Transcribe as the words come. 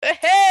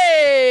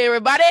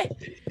everybody.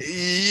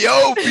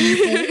 Yo,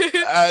 people,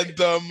 and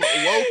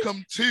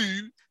welcome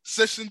to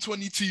Session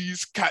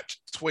 22's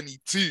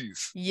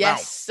Catch-22s.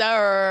 Yes,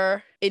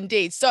 sir.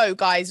 Indeed. So,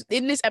 guys,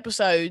 in this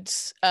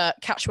episode's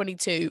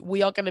Catch-22,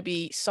 we are going to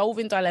be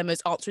solving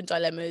dilemmas, answering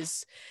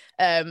dilemmas.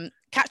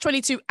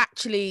 Catch-22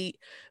 actually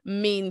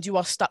means you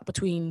are stuck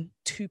between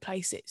two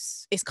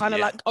places. It's kind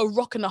of like a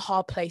rock and a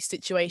hard place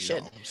situation.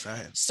 You know what I'm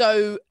saying?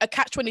 So, a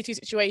Catch-22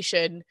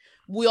 situation,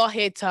 we are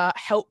here to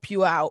help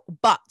you out,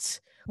 but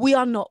we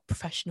are not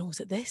professionals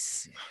at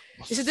this.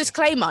 It's a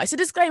disclaimer. It's a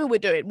disclaimer we're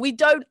doing.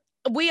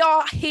 We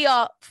are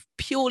here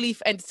purely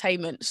for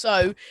entertainment.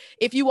 So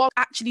if you are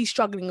actually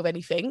struggling with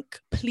anything,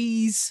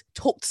 please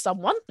talk to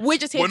someone. We're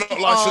not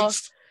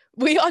licensed.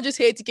 We are just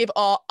here to give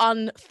our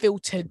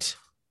unfiltered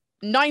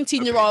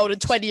 19-year-old and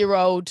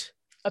 20-year-old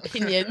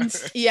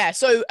opinions. Yeah.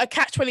 So a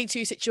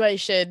Catch-22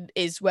 situation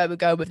is where we're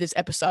going with this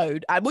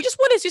episode, and we just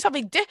want to do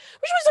something.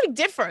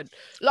 Different.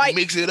 Like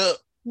mix it up.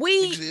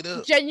 We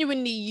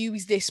genuinely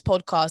use this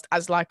podcast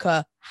as like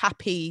a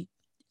happy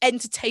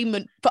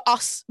entertainment for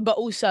us, but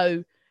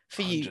also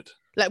for 100. You.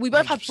 Like we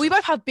both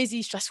 100%. have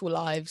busy, stressful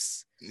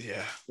lives.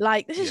 Yeah.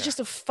 Like this is just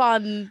a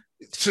fun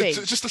thing.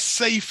 Just a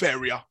safe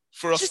area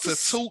for us to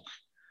talk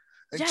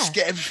and just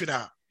get everything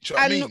out. Do you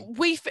know what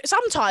I mean?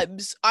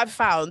 Sometimes I've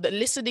found that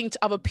listening to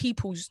other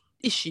people's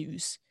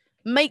issues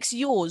makes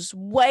yours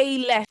way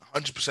less.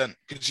 100%.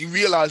 Because you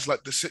realise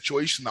like the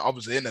situation that I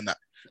was in and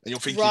you're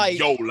thinking,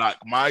 yo, like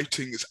my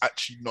thing is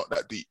actually not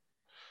that deep.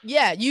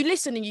 Yeah, you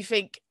listen and you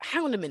think,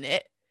 hang on a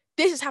minute,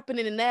 this is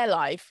happening in their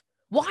life.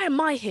 Why am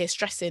I here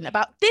stressing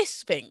about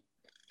this thing?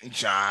 Do you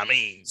know what I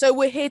mean? So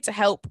we're here to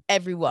help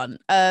everyone.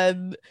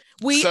 And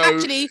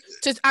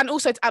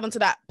also to add on to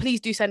that,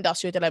 please do send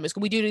us your dilemmas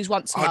because we do these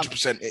once a month.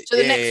 100%. So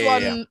the next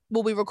one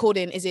we'll be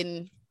recording is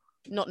in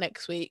not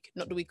next week,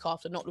 not the week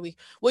after, not the week.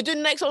 We're doing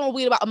the next one will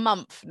be in about a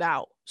month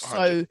now.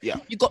 So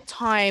you've got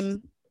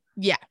time.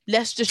 Yeah,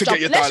 let's just jump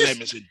into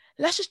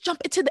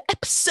the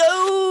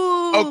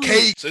episode.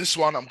 Okay, so this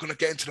one, I'm going to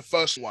get into the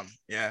first one.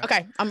 Yeah.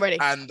 Okay, I'm ready.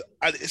 And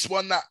it's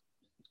one that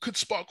could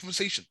spark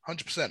conversation,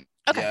 100%.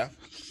 Okay. Yeah.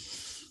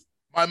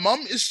 My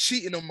mum is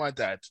cheating on my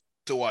dad.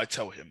 Do I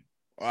tell him?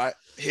 All right,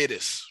 hear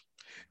this.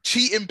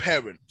 Cheating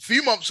parent. A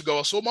few months ago,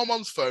 I saw my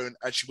mum's phone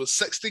and she was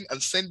sexting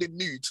and sending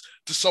nudes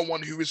to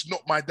someone who is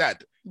not my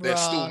dad. They're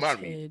still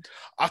married.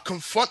 I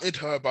confronted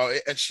her about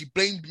it and she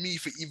blamed me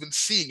for even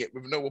seeing it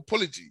with no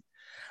apology.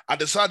 I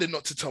decided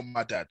not to tell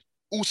my dad.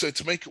 Also,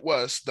 to make it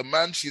worse, the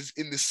man she is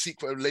in this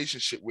secret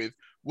relationship with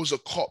was a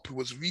cop who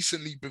was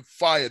recently been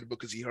fired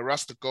because he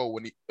harassed a girl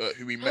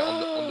who he met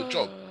on the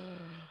job.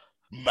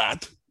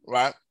 Mad,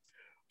 right?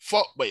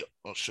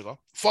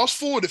 Fast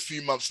forward a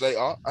few months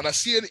later, and I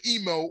see an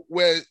email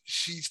where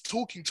she's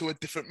talking to a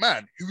different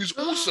man who is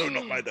also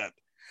not my dad.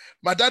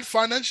 My dad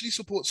financially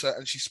supports her,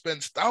 and she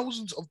spends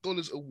thousands of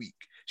dollars a week.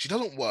 She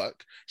doesn't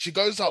work. She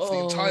goes out for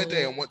the entire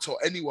day and won't tell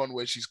anyone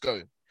where she's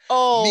going.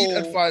 Need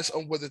advice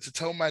on whether to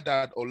tell my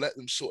dad or let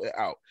them sort it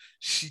out.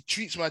 She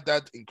treats my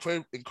dad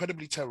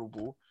incredibly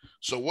terrible,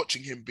 so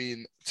watching him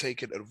being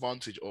taken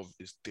advantage of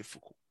is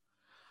difficult.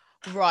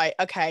 Right,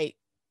 okay.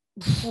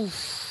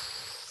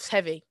 It's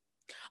heavy.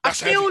 I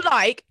feel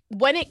like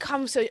when it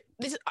comes to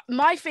this,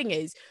 my thing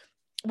is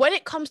when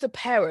it comes to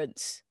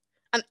parents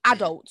and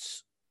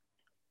adults,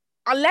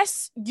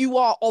 unless you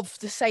are of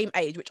the same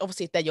age, which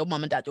obviously if they're your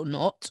mum and dad, you're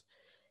not,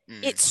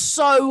 it's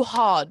so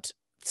hard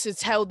to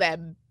tell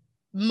them,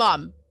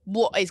 mum,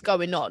 what is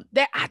going on?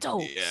 They're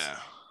adults. Yeah.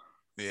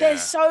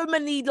 There's so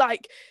many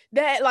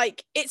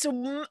it's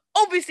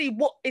obviously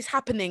what is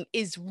happening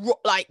is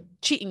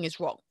cheating is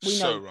wrong. We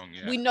know. Wrong,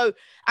 yeah. We know,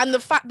 and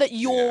the fact that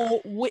you're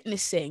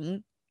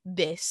witnessing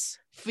this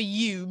for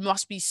you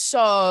must be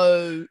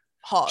so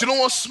hard. Do you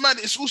know what's mad?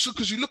 It's also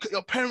because you look at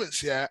your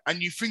parents,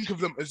 and you think of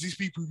them as these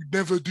people who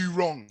never do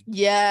wrong.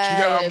 Yeah. Do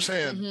you get what I'm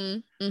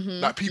saying? Mm-hmm.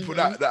 Like people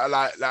that are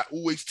like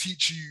always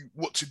teach you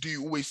what to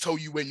do, always tell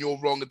you when you're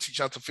wrong and teach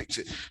you how to fix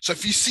it. So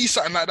if you see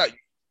something like that,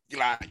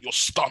 you're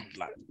stunned.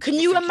 Like, can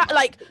you imagine?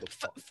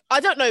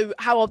 I don't know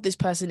how old this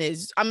person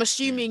is. I'm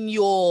assuming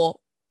you're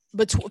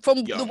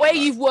from the way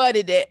you've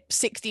worded it,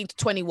 16 to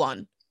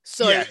 21.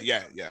 So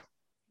yeah.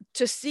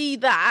 To see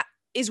that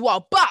is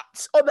wild.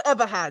 But on the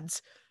other hand,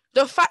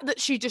 the fact that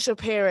she's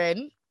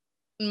disappearing,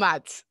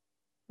 mad.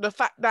 The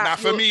fact that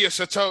for me, it's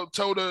a tell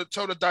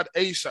the dad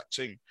ASAP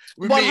thing.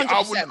 With 100%. me,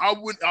 I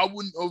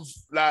wouldn't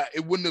have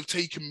it wouldn't have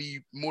taken me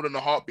more than a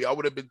heartbeat. I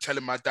would have been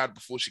telling my dad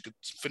before she could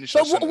finish.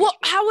 But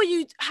how are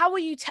you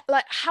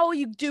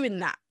doing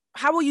that?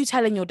 How are you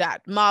telling your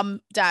dad,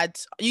 mum, dad?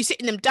 Are you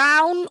sitting them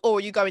down or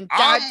are you going,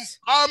 dad?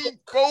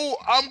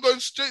 I'm going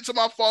straight to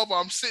my father.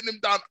 I'm sitting him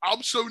down.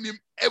 I'm showing him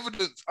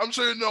evidence. I'm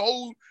showing the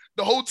whole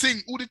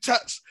thing, all the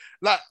chats.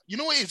 Like, you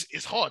know what it is?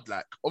 It's hard,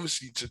 like,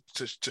 obviously,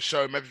 to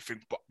show him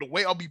everything. But the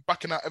way I'll be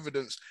backing out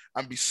evidence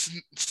and be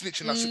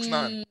snitching at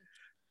 6ix9ine,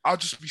 I'll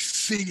just be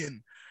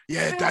singing,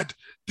 dad,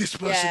 this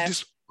person,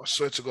 this. I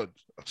swear to God.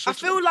 I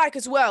feel like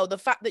as well, the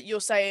fact that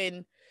you're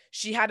saying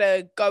she had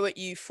a go at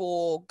you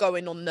for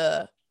going on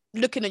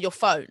looking at your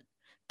phone,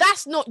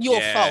 That's not your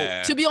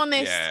fault, to be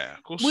honest. Yeah,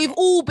 of course We've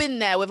all been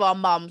there with our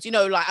mums. You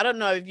know, like, I don't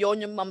know, if you're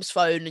on your mum's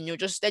phone and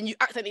then you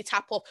accidentally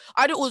tap off.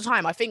 I do it all the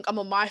time. I think I'm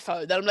on my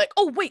phone. Then I'm like,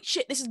 oh, wait,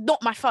 shit, this is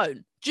not my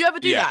phone. Do you ever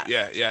do that?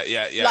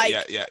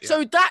 Yeah.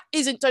 So that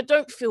isn't, so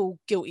don't feel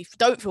guilty.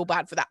 Don't feel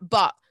bad for that.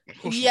 But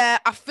yeah,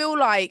 I feel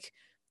like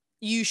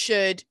you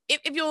should,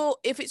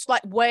 if it's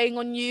like weighing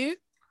on you,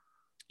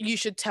 you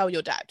should tell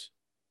your dad.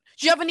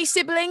 Do you have any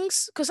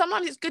siblings? Because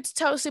sometimes it's good to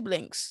tell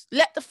siblings.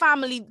 Let the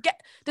family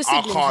get the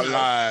siblings. I can't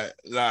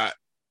lie,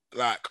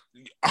 like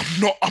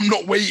I'm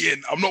not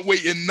waiting. I'm not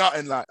waiting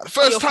nothing. Like the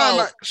first time,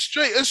 like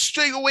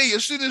straight away,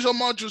 as soon as your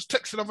mom was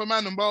texting other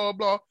man and blah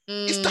blah blah,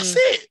 that's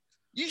it.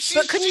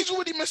 She's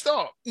already messed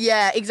up.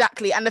 Yeah,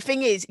 exactly. And the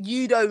thing is,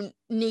 you don't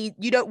need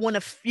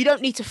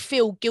to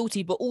feel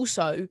guilty, but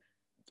also,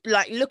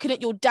 like, looking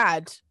at your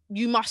dad,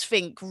 you must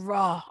think,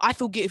 rah, I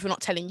feel guilty for not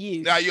telling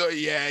you.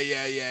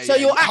 Yeah. So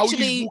you're how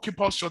actually you walking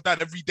past your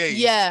dad every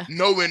day,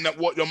 knowing that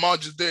what your mom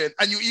is doing,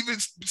 and you even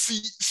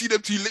see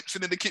them two lips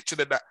in the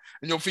kitchen and that,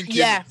 and you're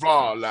thinking,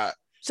 rah, like.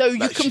 So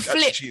you can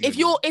flip.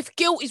 If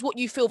guilt is what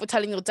you feel for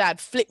telling your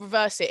dad,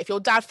 reverse it. If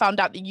your dad found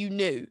out that you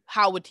knew,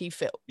 how would he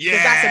feel?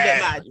 Yeah, that's a bit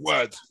mad.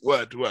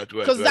 Word.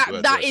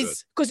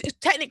 Because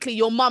technically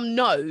your mum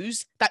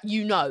knows that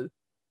you know.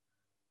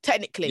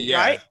 Technically,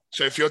 right?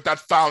 So if your dad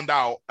found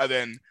out and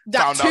then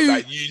found out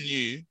that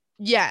you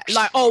knew,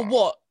 like, oh,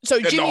 what? So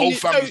then Jimmy the whole knew.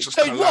 family's just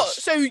so collapsed. What?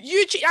 So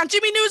you and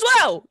Jimmy knew as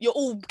well. You're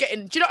all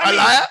getting. Do you know what I mean?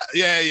 Like,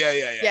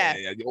 yeah.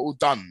 You're all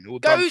done. You're all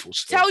done for.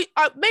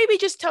 Maybe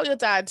just tell your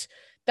dad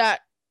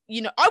that,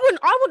 you know,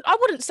 I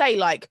wouldn't say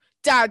like,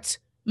 Dad,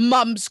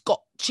 mum's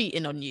got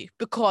cheating on you,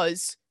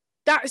 because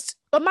that's,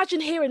 imagine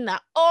hearing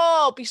that.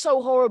 Oh, it'd be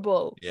so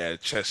horrible. Yeah,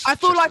 I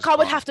feel like I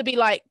would have to be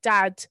like,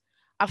 Dad,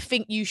 I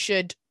think you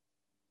should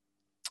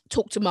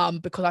talk to mum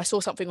because I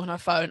saw something on her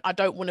phone. I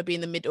don't want to be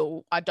in the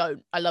middle. I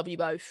love you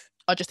both.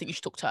 I just think you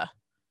should talk to her.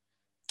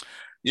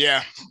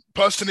 Yeah.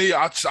 Personally,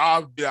 I'd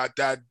be like,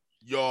 Dad,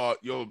 your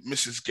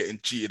missus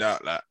getting cheated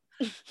out, like,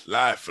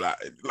 life, like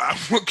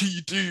what can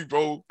you do,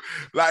 bro?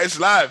 Like, it's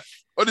life.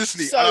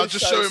 Honestly, and I'll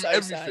just show him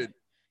everything. Sad.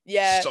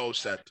 Yeah. So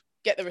sad.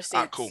 Get the receipts.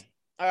 Alright, cool.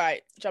 All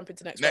right, jump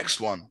into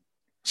next one.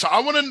 So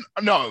I want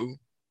to know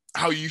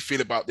how you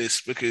feel about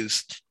this,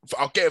 because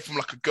I'll get it from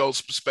like a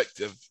girl's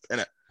perspective,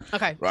 innit?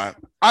 Okay. Right.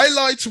 I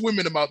lied to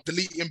women about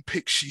deleting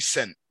pics she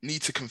sent.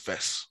 Need to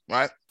confess,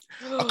 right?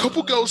 A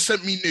couple girls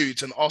sent me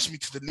nudes and asked me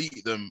to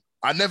delete them.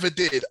 I never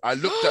did. I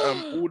looked at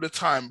them all the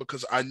time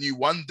because I knew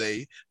one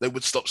day they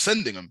would stop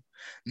sending them.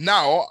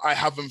 Now I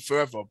have them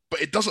forever,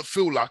 but it doesn't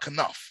feel like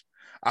enough.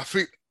 I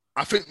think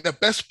the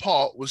best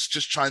part was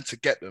just trying to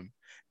get them.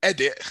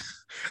 Edit.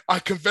 I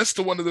confessed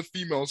to one of the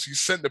females who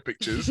sent the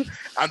pictures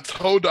and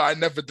told her I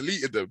never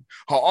deleted them.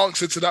 Her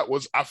answer to that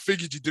was, I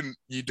figured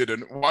you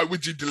didn't. Why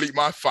would you delete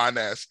my fine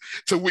ass?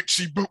 To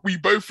which we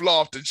both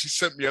laughed and she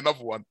sent me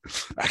another one.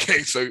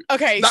 Okay, so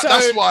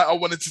that's why I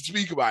wanted to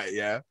speak about it,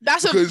 yeah?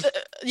 Because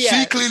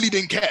she clearly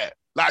didn't care.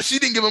 Like, she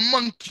didn't give a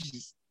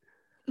monkeys.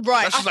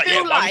 Right. She's like,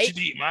 why would you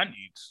delete my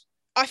nudes?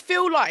 I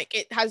feel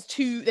like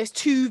there's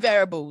two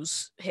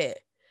variables here.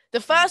 The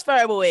first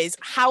variable is,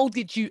 how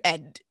did you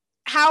end?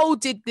 How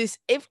did this,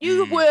 if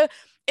you were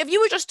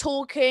just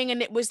talking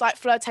and it was like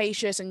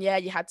flirtatious and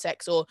you had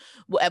sex or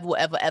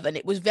whatever, and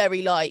it was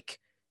very like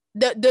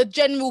the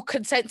general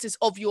consensus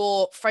of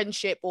your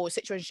friendship or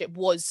situationship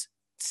was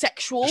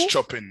sexual. Just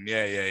chopping.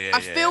 Yeah. I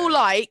feel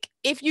like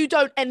if you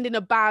don't end in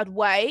a bad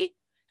way,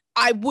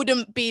 I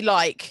wouldn't be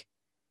like,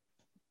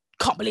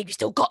 can't believe you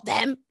still got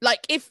them. Like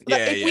if we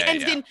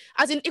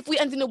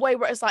end in a way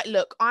where it's like,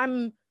 look,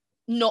 I'm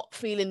not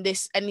feeling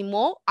this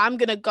anymore. I'm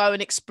gonna go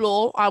and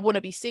explore. I want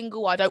to be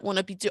single. I don't want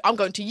to be. I'm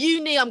going to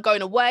uni. I'm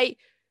going away.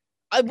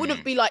 I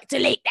wouldn't be like,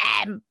 delete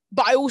them,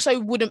 but I also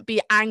wouldn't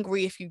be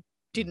angry if you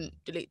didn't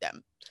delete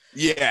them.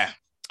 Yeah,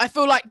 I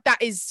feel like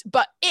that is.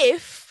 But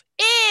if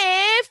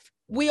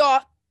we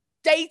are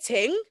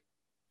dating,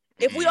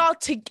 if we are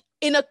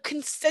in a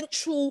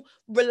consensual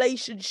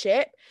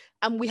relationship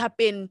and we have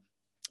been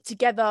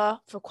together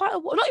for quite a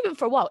while, not even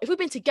for a while, if we've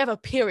been together,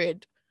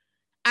 period,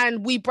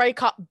 and we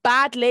break up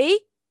badly,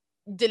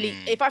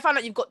 delete. If I find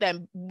out you've got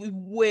them, we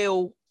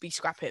will be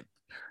scrapping.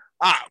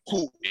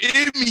 Cool.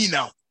 Hear me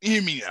now.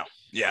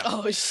 Yeah.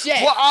 Oh, shit.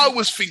 What I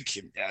was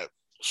thinking, yeah.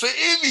 So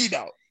hear me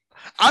now.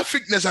 I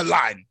think there's a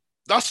line.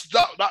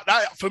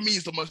 That for me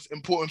is the most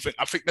important thing.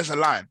 I think there's a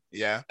line,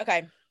 yeah.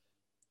 Okay.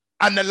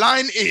 And the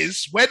line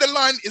is, where the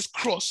line is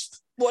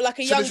crossed. What, like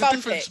a young there's a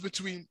difference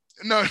between...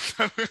 No.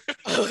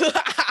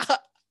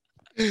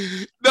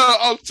 No,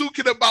 I'm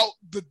talking about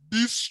the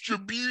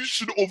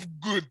distribution of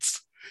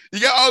goods. You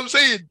get what I'm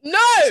saying? No.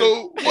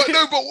 So what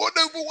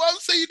I'm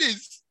saying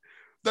is,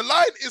 the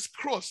line is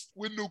crossed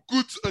when the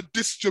goods are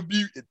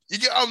distributed. You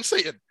get what I'm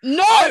saying?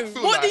 No.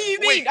 What do you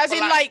mean? As in,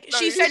 like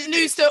she sent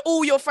news to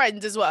all your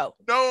friends as well?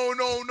 No.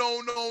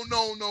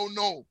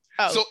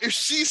 Oh. So if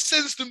she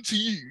sends them to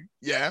you,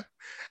 yeah,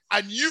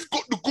 and you've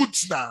got the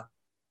goods now,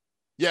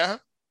 yeah,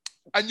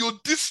 and you're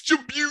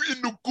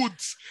distributing the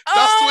goods,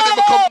 that's the way they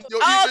become. You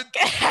know what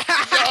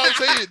I'm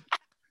saying?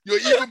 You're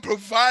even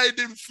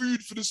providing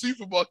food for the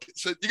supermarket.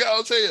 So you get what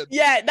I'm saying?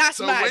 Yeah, that's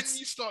so mad. when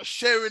you start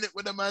sharing it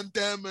with a man,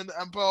 them and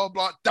blah,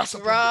 blah, that's a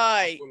problem.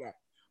 Right. Like.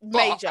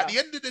 Major. But at the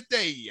end of the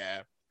day,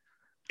 yeah,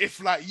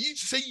 if like you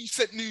say you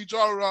sent nudes,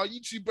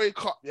 you two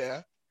break up,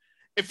 yeah.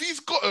 If he's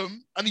got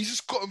them and he's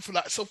just got them for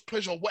like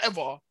self-pleasure or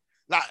whatever,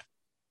 like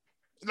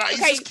okay.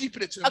 he's just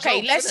keeping it to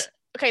himself.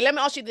 Let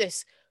me ask you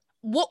this.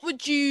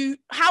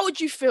 How would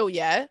you feel,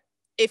 yeah,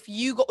 if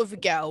you got with a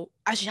girl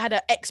and she had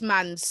her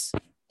ex-man's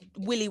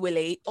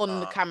willy on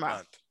the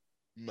camera?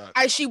 Mad.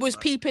 As she was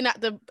peeping at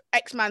the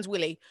ex-man's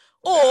willy.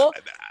 Or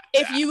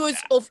if you were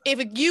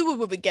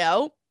with a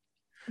girl,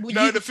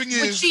 the thing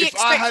is, would she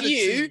expect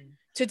you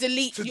to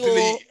delete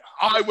your...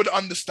 I would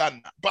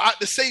understand that. But at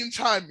the same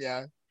time,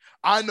 yeah,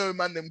 I know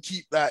man them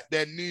keep like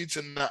their nudes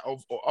and that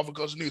of other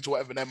girls' nudes or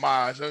whatever, they're my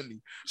eyes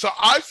only. So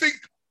I think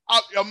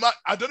I don't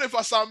know if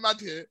I sound mad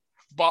here,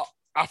 but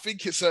I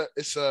think it's a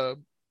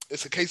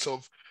case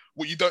of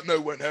what you don't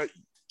know won't hurt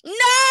you.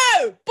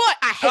 No, but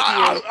I hate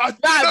you. I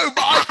know,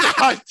 but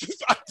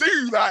I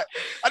do. Like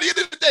at the end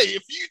of the day,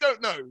 if you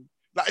don't know,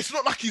 like it's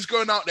not like he's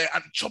going out there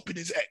and chopping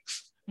his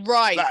ex.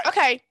 Right. Like,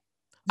 okay.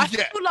 I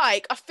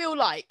feel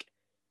like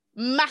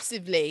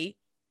massively,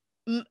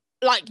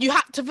 like you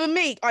have to. For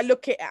me, I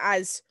look at it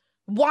as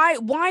why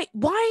do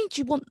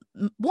you want?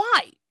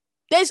 Why?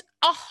 There's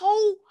a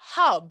whole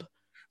hub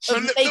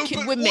of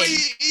naked women. What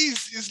it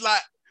is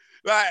like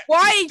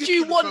why do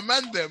you want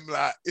man them?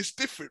 Like it's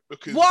different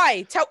because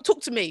why? Talk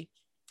to me.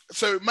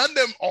 So man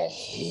them are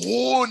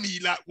horny,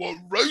 like we're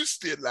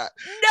roasted, like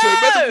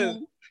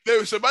no.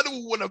 So man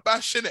will want to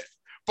bash in it,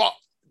 but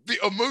the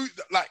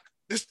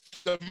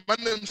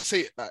man them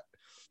say it like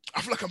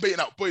I feel like I'm baiting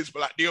out boys,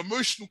 but like the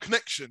emotional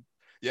connection,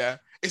 yeah.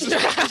 It's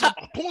just a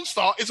porn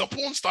star is a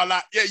porn star.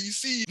 Like, yeah, you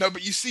see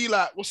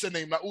like what's their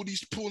name? Like all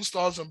these porn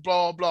stars and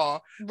blah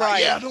blah. Right.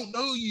 Like, yeah, I don't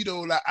know you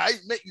though. Like I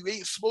ain't met you,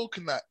 ain't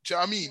spoken that. Do you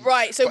know what I mean?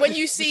 Right. So but when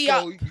you see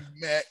girl, you've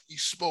met,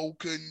 you've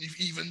spoken, you've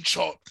even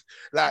chopped.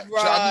 Like, right. Do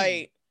you know what I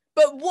mean?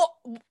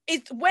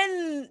 But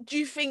when do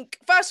you think?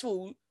 First of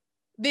all,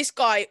 this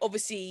guy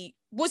obviously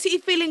was he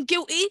feeling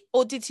guilty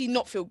or did he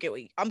not feel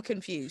guilty? I'm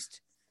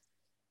confused.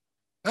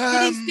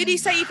 Did he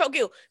say he felt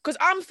guilty? Because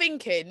I'm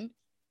thinking.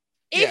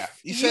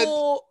 If he's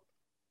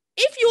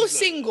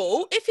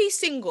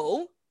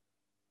single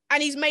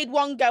and he's made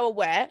one girl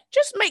aware,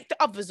 just make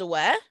the others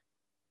aware.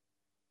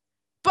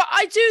 But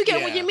I do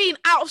get what you mean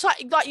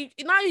outside, like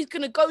now he's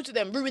gonna go to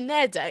them, ruin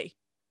their day.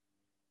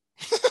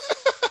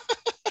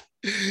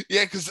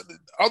 Yeah, because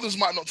others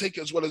might not take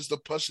it as well as the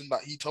person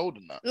that he told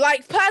them that.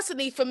 Like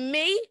personally, for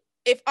me,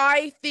 if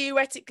I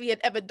theoretically had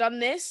ever done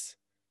this,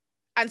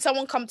 and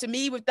someone come to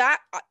me with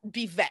that, I'd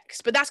be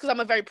vexed. But that's because I'm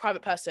a very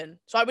private person.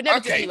 So I would never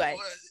do it anyway.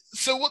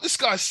 So what this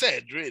guy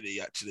said, really,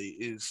 actually,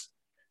 is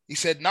he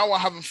said, now I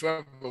have them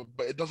forever,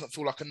 but it doesn't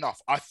feel like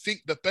enough. I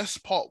think the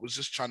best part was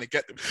just trying to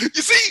get them.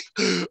 You see?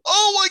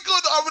 Oh, my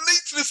God, I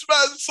relate to this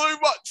man so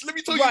much. Let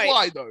me tell you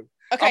why, though.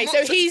 Okay,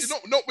 so he's...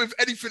 Not with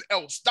anything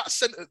else. That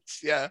sentence,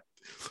 yeah.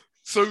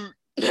 So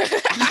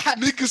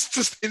niggas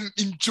just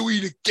enjoy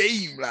the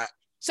game, like.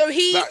 So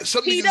he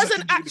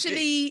doesn't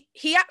actually...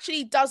 He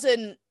actually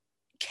doesn't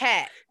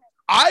care.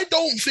 I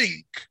don't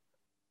think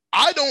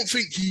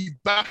he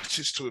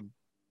bashes to him.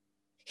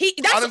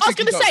 I was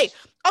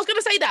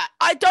gonna say that.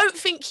 I don't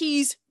think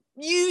he's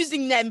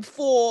using them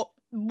for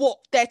what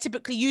they're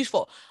typically used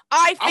for.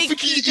 I think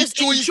he's just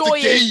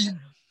enjoying the game.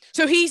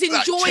 So he's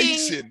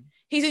enjoying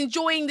he's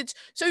enjoying the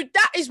so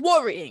that is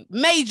worrying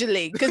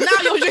majorly because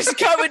now you're just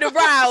going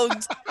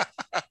around.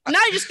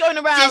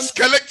 Just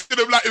collecting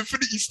them like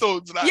Infinity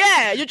Stones. Like.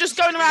 Yeah, you're just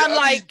going around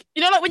like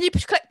like when you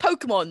collect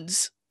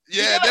Pokemons.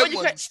 Yeah, them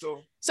ones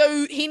still.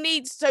 So he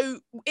needs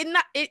in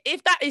that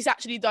if that is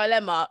actually a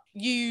dilemma,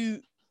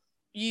 you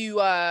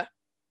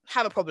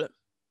have a problem.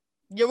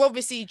 You're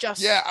obviously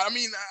just I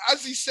mean,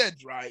 as he said,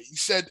 right? He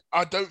said,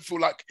 I don't feel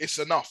like it's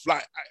enough.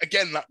 Like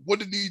again, like what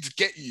do needs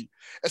get you?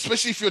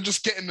 Especially if you're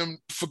just getting them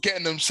for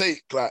getting them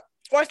sake. Like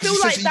I feel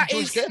like that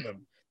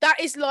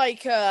is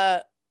like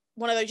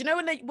one of those,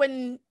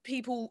 when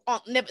people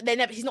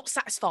he's not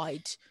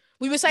satisfied.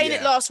 We were saying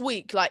it last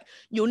week, like,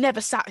 you're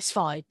never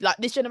satisfied. Like,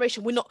 this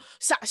generation, we're not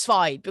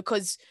satisfied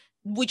because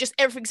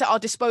everything's at our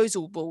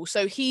disposal.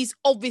 So he's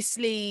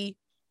obviously...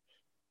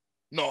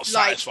 not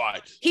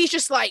satisfied. He's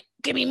just like,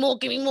 give me more,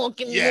 give me more.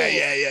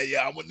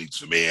 Yeah. I want nudes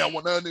for me. I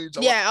want her nudes.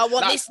 I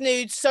want this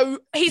nude. So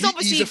he's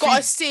obviously got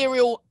a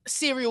serial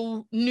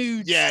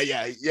nude.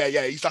 Yeah.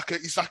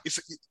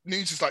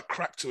 Nudes is like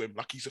crack to him.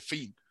 Like he's a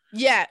fiend.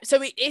 Yeah. So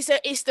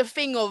it's the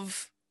thing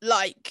of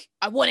like,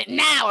 I want it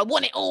now. I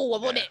want it all. I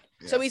want it.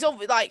 Yeah. So he's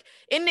obviously like,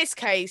 in this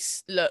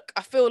case, look,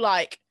 I feel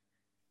like,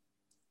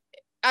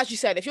 as you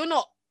said, if you're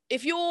going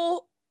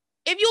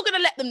to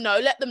let them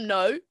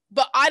know.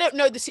 But I don't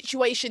know the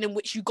situation in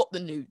which you got the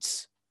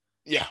nudes.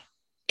 Yeah.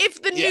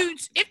 If the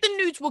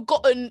nudes were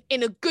gotten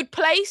in a good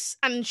place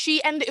and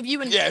she ended with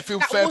you and if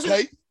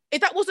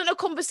that wasn't a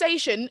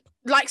conversation,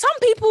 like some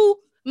people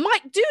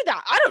might do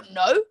that. I don't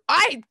know.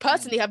 I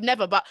personally have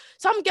never, but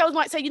some girls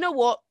might say, you know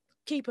what?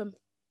 Keep them.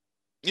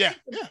 Yeah.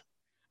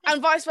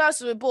 And vice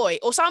versa with a boy.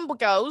 Or some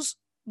girls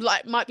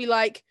like might be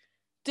like,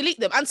 delete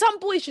them. And some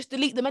boys just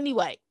delete them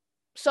anyway.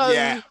 So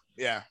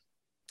yeah.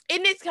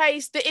 In this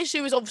case, the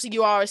issue is obviously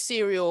you are a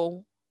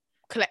serial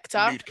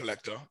collector. Nude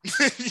collector.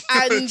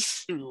 And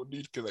serial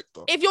nude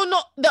collector. If you're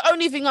not, the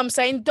only thing I'm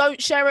saying,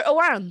 don't share it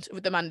around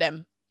with the man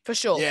them. For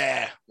sure.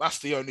 Yeah, that's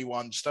the only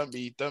one. Just don't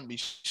be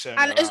sharing.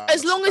 And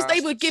as long as they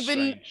were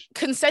given strange.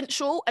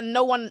 Consensual and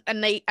no one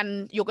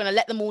and you're gonna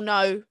let them all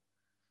know,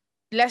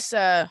 let's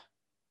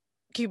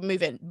keep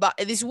moving. But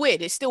it is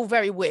weird. It's still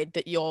very weird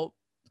that you're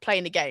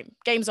playing the game.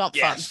 Games aren't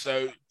fun.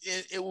 So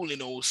all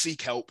in all,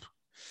 seek help.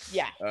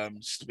 Yeah.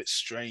 Just a bit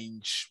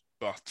strange,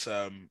 but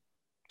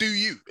do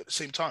you at the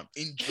same time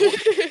enjoy?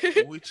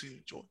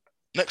 Enjoy.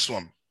 Next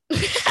one.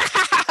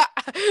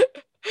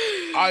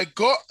 I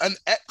got an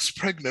ex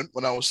pregnant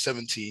when I was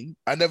 17.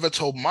 I never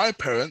told my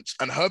parents,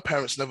 and her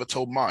parents never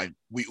told mine.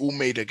 We all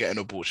made her get an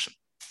abortion,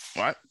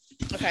 right?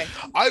 Okay.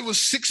 I was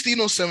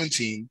 16 or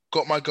 17,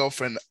 got my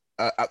girlfriend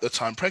at the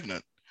time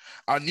pregnant.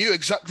 I knew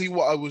exactly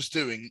what I was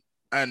doing,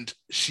 and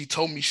she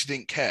told me she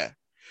didn't care.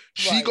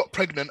 She got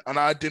pregnant, and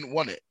I didn't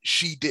want it.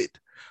 She did.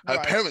 Her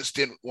parents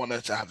didn't want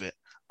her to have it.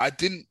 I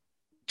didn't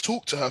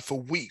talk to her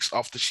for weeks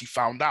after she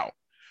found out.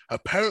 Her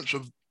parents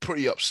were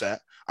pretty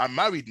upset. I'm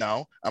married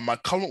now, and my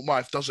current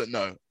wife doesn't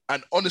know.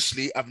 And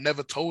honestly, I've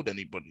never told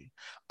anybody.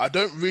 I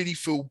don't really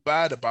feel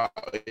bad about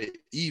it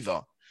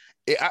either.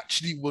 It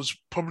actually was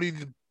probably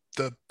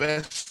the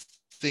best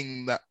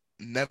thing that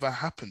never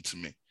happened to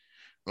me,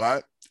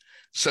 right?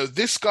 So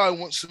this guy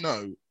wants to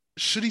know,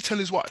 should he tell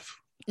his wife?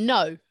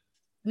 No.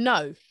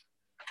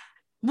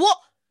 What?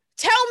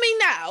 Tell me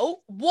now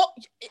what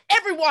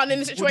everyone in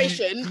the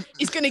situation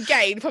is going to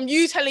gain from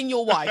you telling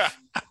your wife.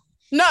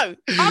 No,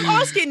 I'm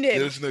asking him.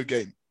 There's no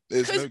gain.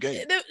 There's no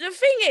gain. The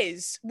thing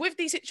is, with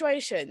these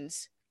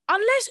situations,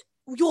 unless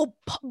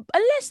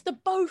the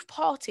both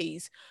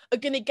parties are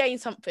going to gain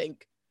something,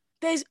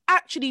 there's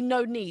actually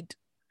no need.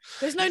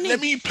 There's no need.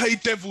 Let me play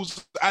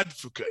devil's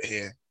advocate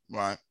here,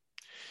 right?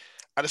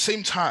 At the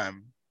same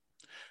time,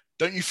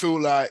 don't you feel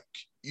like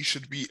you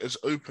should be as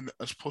open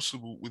as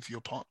possible with your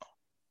partner?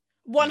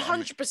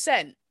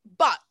 100%.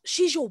 But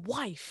she's your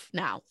wife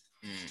now.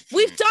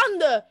 We've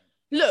done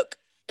look,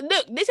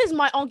 this is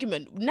my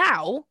argument.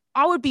 Now,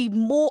 I would be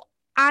more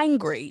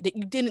angry that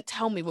you didn't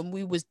tell me when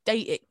we was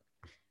dating.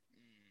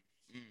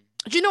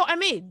 Do you know what I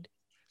mean?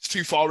 It's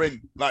too far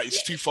in. Like,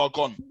 it's too far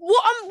gone.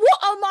 What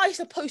am I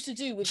supposed to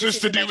do with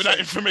just to do with that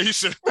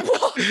information?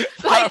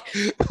 Like,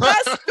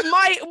 that's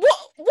my...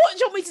 What do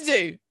you want me to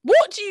do?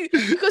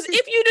 Because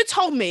if you'd have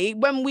told me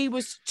when we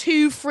was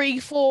 2, 3,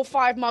 4,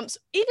 5 months,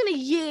 even a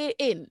year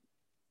in,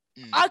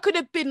 I could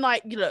have been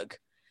like, look,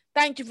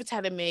 thank you for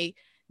telling me.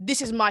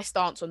 This is my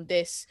stance on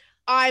this.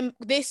 I'm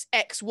this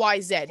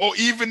XYZ. Or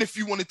even if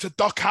you wanted to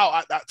duck out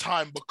at that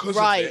time because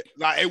of it,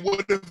 like it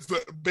would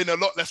have been a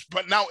lot less.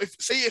 But now, if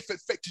it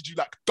affected you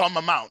like a dumb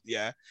amount,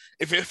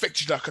 if it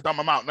affected you like a dumb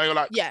amount, now you're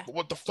like,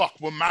 what the fuck?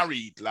 We're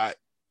married, like,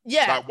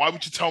 like why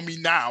would you tell me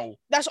now?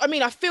 That's what I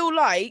mean. I feel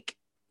like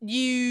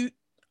you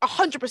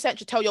 100%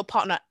 should tell your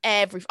partner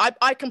everything.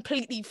 I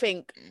completely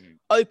think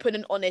open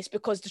and honest,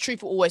 because the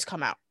truth will always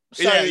come out.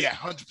 So,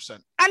 100%.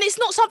 And it's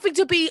not something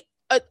to be.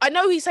 I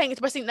know he's saying it's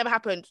the best thing that never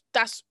happened.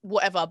 That's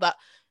whatever, but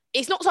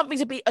it's not something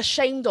to be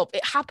ashamed of.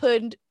 It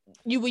happened.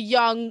 You were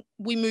young.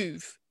 We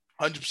move.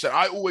 100%.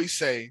 I always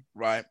say,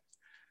 right,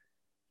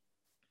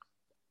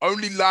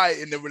 only lie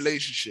in a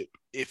relationship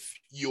if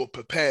you're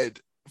prepared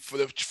for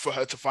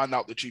her to find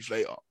out the truth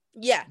later.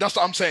 Yeah, that's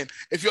what I'm saying.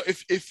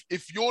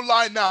 If you're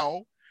lying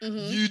now,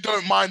 you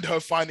don't mind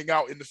her finding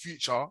out in the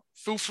future.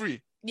 Feel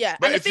free. Yeah,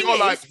 but if you're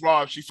like,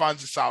 wow, if she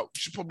finds this out, you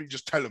should probably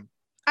just tell him.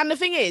 And the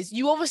thing is,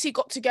 you obviously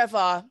got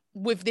together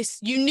with this.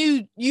 You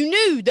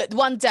knew that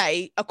one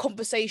day a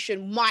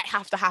conversation might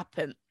have to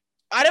happen.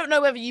 I don't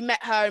know whether you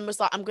met her and was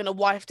like, I'm going to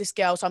wife this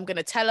girl, so I'm going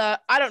to tell her.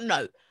 I don't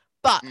know.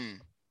 But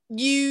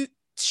you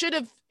should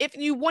have, if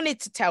you wanted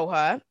to tell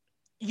her,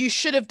 you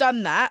should have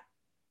done that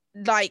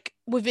like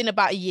within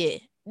about a year.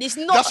 It's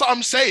not. That's what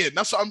I'm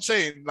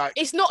saying. Like,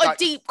 it's not a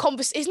deep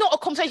conversation. It's not a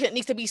conversation that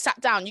needs to be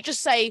sat down. You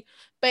just say,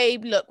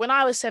 babe, look, when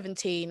I was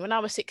 17, when I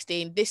was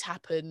 16, this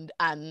happened.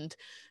 And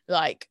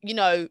like,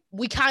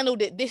 we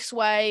handled it this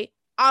way.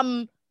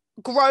 I'm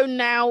grown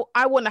now.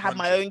 I want to have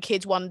my own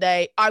kids one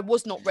day. I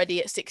was not ready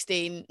at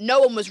 16.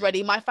 No one was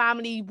ready. My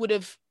family would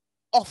have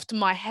offed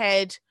my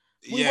head.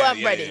 We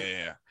weren't ready.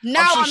 Yeah.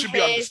 Now I'm sure I'm she'll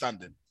here, be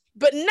understanding.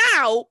 But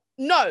now,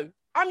 no,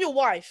 I'm your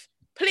wife.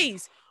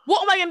 Please.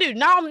 What am I going to do?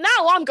 Now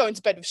I'm going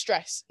to bed with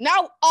stress.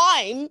 Now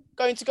I'm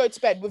going to go to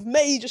bed with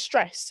major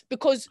stress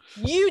because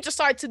you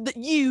decided that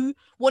you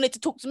wanted to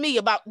talk to me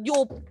about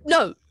your...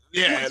 No.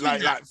 Yeah, do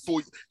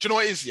you know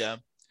what it is? Yeah.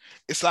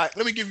 It's like,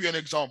 let me give you an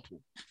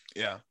example.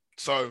 Yeah.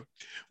 So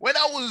when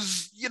I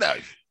was,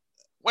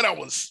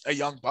 a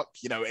young buck,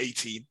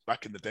 18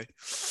 back in the day,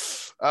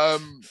 I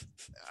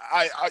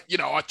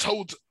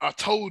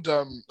told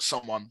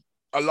someone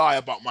a lie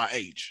about my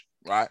age,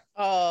 right?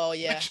 Oh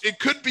yeah. Which, it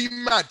could be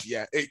mad,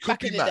 yeah. It could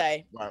be mad. Back in the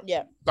day, right?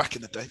 Yeah. Back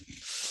in the day.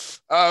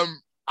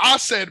 I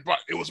said, but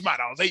it was mad.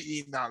 I was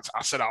 18 now.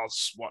 I said I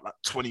was, what, like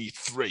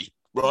 23,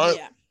 right?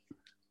 Yeah.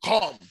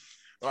 Calm,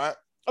 right?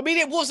 I mean,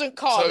 it wasn't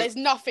calm. So, There's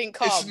nothing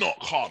calm. It's not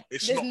calm.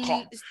 It's not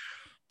calm.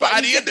 But But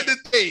at the end of the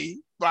day,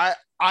 right,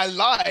 I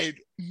lied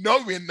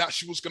knowing that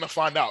she was going to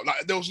find out.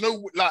 Like, there was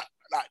no, like,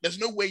 there's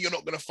no way you're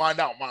not going to find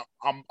out.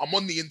 I'm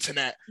on the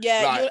internet.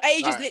 Yeah, like, your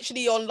age is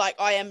literally on, like,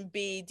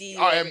 IMDb.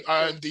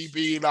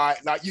 IMDb,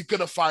 like, you're going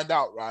to find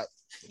out, right?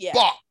 Yeah.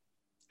 But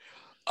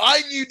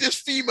I knew this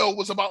female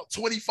was about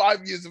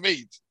 25 years of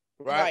age,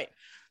 right?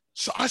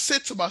 So I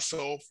said to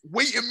myself,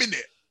 wait a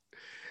minute.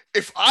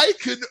 If I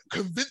can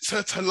convince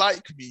her to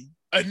like me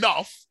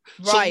enough,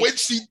 so when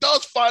she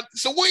does find,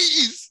 so what it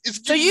is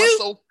giving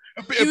myself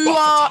a bit of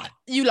buffer time.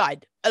 You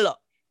lied a lot.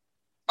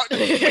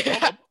 Wait.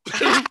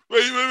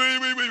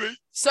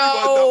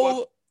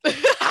 So wait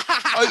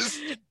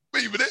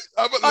a minute.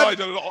 I haven't lied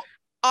a lot.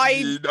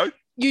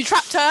 You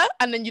trapped her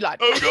and then you lied.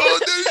 Oh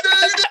God,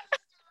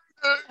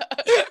 no.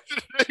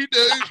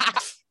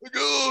 Oh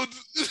God.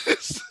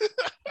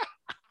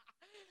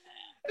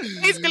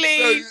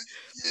 Basically,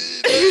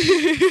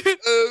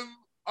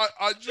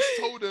 I just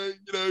told her,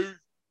 no.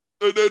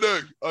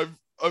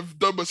 I've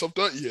done myself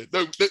dirty here.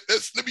 No,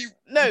 let me.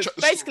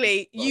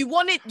 Basically, you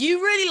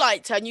really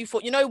liked her, and you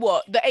thought, you know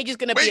what, the age is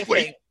going to be a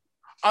thing.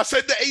 I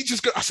said the age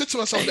is good. I said to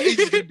myself, the age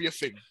is going to be a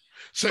thing.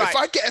 So if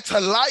I get her to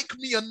like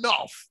me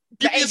enough,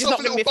 give myself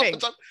a little buffer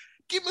time.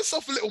 Give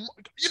myself a little.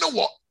 You know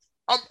what?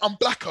 I'm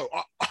Blacko.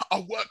 I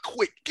work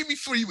quick. Give me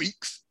 3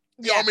 weeks.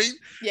 You know what I mean?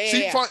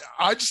 Yeah.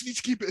 I just need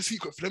to keep it a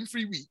secret for them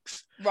 3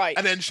 weeks. Right.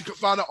 And then she could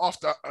find out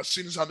after, as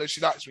soon as I know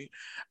she likes me.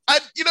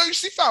 And,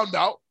 she found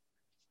out.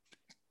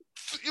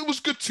 It was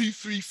good 2,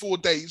 3, 4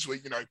 days where,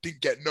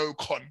 didn't get no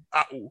con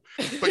at all.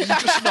 But you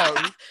just know,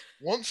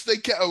 once they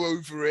get her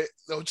over it,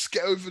 they'll just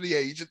get over the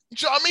age. Do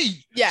you know what I mean?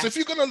 Yeah. So if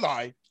you're going to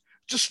lie,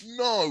 just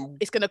know.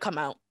 It's going to come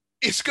out.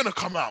 It's going to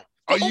come out.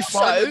 Are you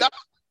fine with that?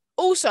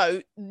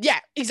 Also, yeah,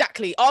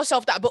 exactly. Ask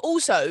yourself that. But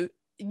also,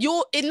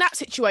 you're in that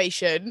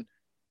situation,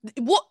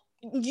 what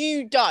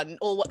you done,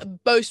 or what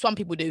most some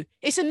people do,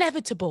 it's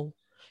inevitable.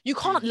 You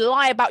can't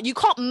lie about, you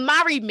can't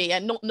marry me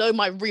and not know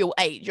my real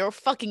age. You're a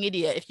fucking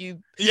idiot if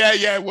you... Yeah,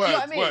 word, you know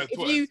what I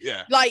mean?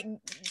 Word. Like,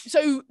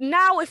 so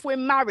now if we're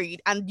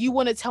married and you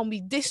want to tell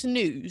me this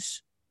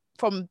news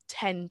from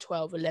 10,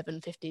 12,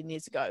 11, 15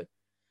 years ago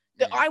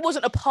that I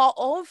wasn't a part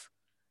of,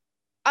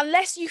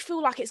 unless you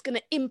feel like it's going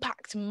to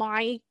impact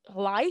my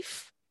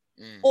life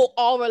or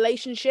our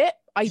relationship,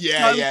 I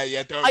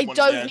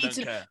don't need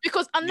to care.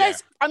 Because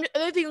unless the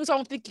only thing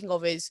I'm thinking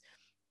of is,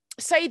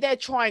 say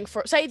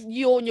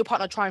you and your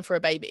partner are trying for a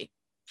baby.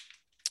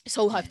 It's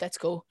all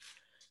hypothetical.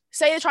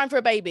 Say they're trying for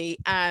a baby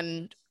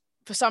and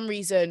for some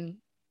reason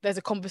there's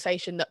a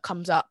conversation that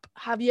comes up.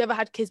 Have you ever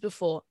had kids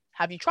before?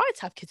 Have you tried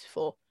to have kids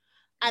before?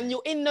 And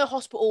you're in the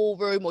hospital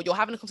room or you're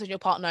having a conversation with your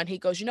partner and he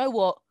goes, you know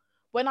what?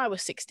 When I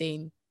was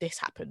 16, this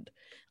happened.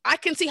 I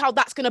can see how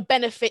that's going to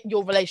benefit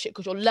your relationship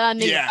because you're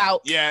learning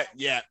about... Yeah.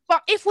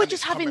 But if we're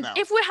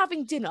if we're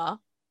having dinner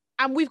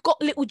and we've got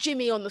little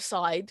Jimmy on the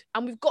side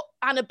and we've got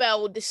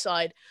Annabelle on this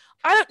side,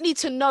 I don't need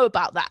to know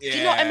about that. Do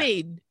you know what I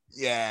mean?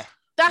 Yeah.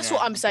 That's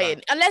what I'm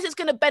saying. Unless it's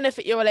going to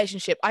benefit your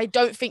relationship, I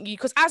don't think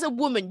because as a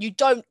woman,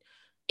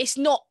 it's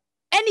not...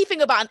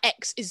 Anything about an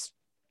ex is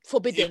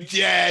forbidden.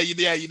 Yeah,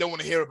 you don't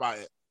want to hear about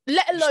it.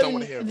 Let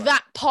alone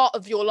that part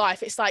of your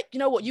life. It's like, you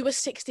know what? You were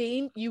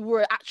 16. You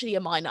were actually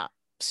a minor.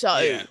 So,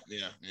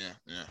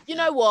 you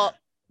know what?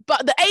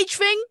 But the age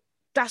thing,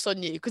 that's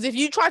on you. Because if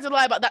you try to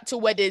lie about that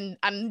till wedding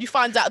and you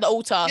find out at the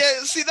altar.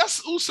 Yeah, see, that's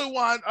also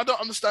why I don't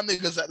understand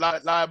niggas that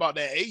lie about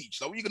their age.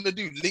 Like, what are you going to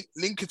do?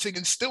 Linkating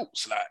and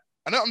stilts? Like,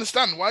 I don't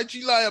understand. Why do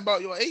you lie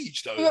about your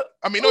age, though? Look,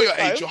 I mean, not your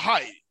age, your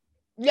height.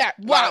 Yeah,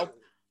 wow.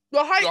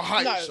 Like, your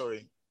height,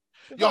 sorry.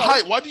 Your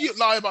height. Why do you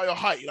lie about your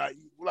height? Like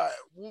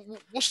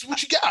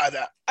what you get out of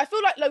that? I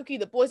feel like low-key,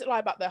 the boys that lie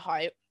about their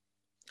height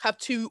have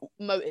two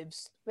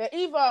motives. They're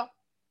either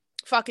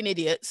fucking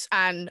idiots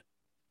and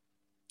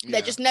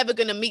they're just never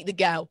gonna meet the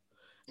girl.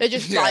 They're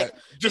just doing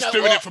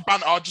it for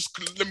banter. Just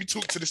let me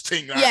talk to this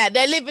thing. Right? Yeah,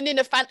 they're living in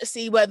a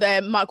fantasy where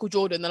they're Michael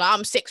Jordan. They're like,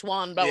 I'm 6'1",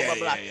 blah blah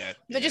blah.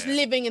 They're just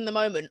living in the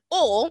moment.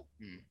 Or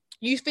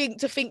you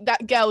think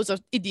that girls are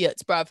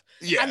idiots, bruv.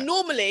 Yeah. And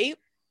normally,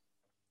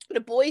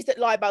 the boys that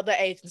lie about their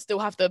age and still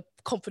have the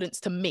confidence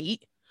to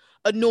meet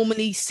are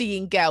normally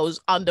seeing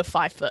girls under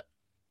 5 foot.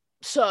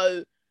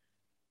 So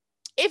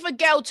if a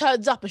girl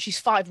turns up and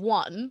she's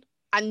 5'1",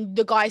 and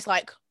the guy's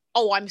like,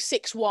 oh, I'm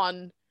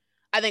 6'1",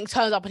 and then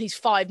turns up and he's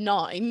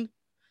 5'9",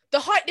 the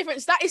height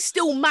difference, that is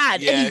still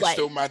mad anyway. Yeah, it's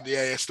still mad.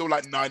 Yeah, it's still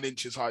like 9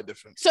 inches height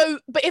difference. So,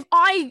 but if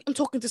I am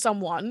talking to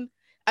someone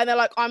and they're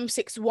like, I'm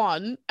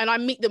 6'1", and I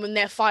meet them and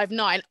they're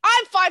 5'9",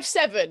 I'm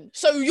 5'7",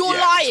 so you're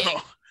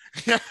lying.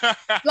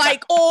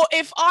 Like, or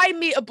if I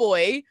meet a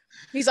boy,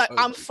 he's like,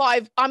 I'm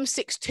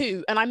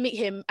 6'2", and I meet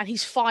him and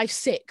he's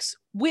 5'6",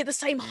 we're the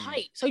same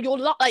height. So you're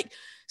like,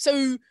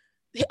 so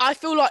I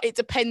feel like it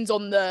depends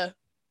on the...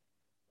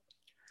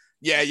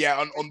 Yeah,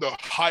 on the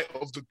height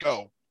of the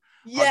girl.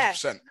 Yeah.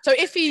 100%. So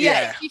if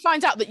he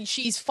finds out that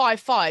she's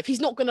 5'5", he's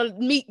not gonna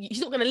link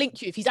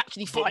you if he's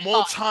actually 5'5". But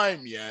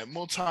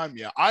more time.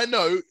 I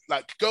know,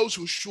 like, girls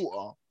who are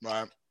shorter,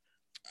 right,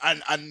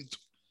 and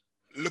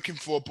looking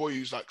for a boy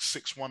who's like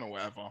 6'1" or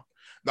whatever.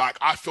 Like,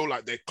 I feel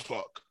like they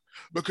clock,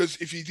 because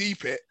if you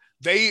deep it,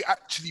 they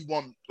actually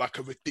want like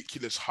a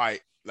ridiculous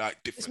height.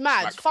 Like, difference. It's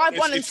mad. Like,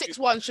 5'1" and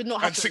 6'1" should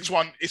not happen. And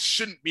 6'1", it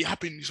shouldn't be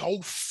happening. He's a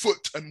whole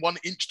foot and 1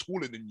 inch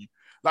taller than you.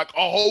 Like,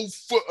 a whole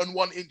foot and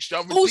 1 inch.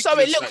 Also,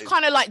 it looks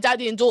kind of like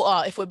daddy and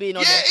daughter, if we're being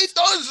honest. Yeah, it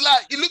does.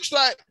 Like, it looks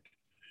like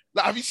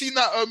have you seen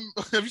that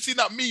have you seen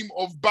that meme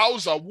of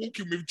Bowser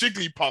walking with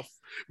Jigglypuff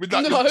with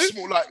that little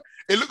small, like,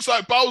 it looks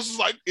like Bowser's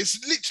like,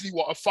 it's literally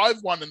what a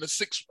 5'1" and a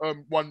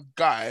 6'1"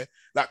 guy,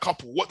 that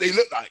couple, what they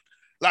look like.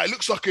 Like, it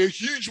looks like a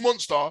huge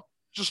monster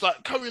just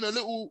like carrying a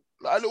little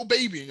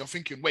baby, and you're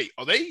thinking, wait,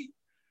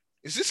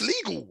 is this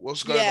legal?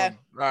 What's going on?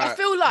 Like, I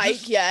feel like,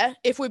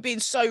 if we're being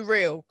so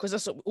real, because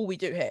that's all we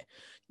do here,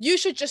 you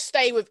should just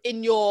stay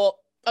within your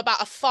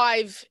about a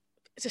 5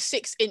 to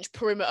 6 inch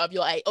perimeter of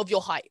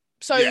your height.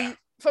 So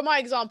for my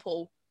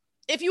example,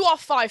 if you are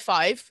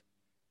 5'5",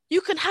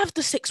 you can have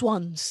the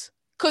 6'1s,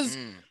 because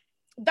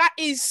that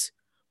is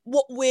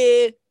what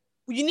you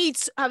need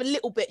to have a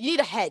little bit. You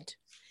need a head.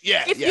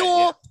 Yeah. If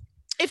you're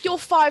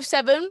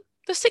 5'7",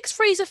 the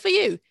 6'3s are for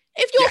you.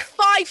 If you're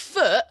 5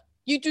 foot,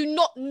 you do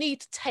not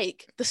need to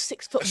take the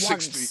 6 foot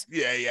ones.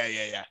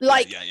 Yeah.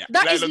 Like,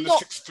 that is not.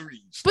 The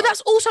 6'3s, but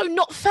that's also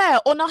not fair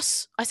on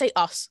us. I say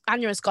us.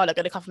 Anya and Skylar are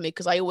going to cover me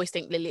because I always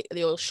think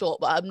they're short,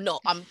 but I'm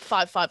not. I'm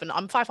 5'5", and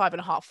I'm 5'5" and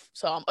a half,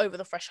 so I'm over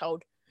the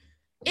threshold.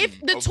 If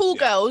the tall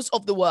girls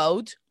of the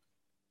world,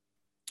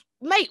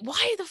 mate,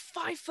 why are the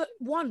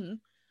 5'1"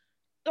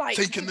 like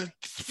taking the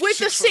with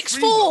the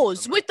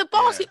 6'4s, with the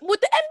basket, with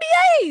the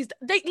NBAs?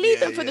 They leave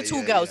them for the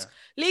tall girls.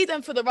 Leave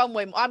them for the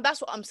runway. That's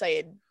what I'm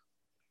saying.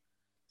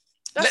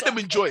 Let them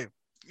enjoy.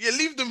 Yeah,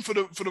 leave them for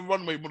the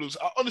runway models.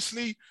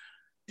 Honestly,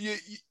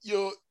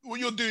 what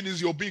you're doing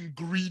is you're being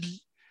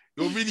greedy.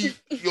 You're really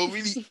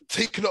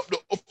taking up the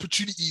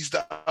opportunities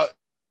that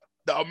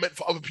are meant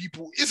for other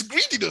people. It's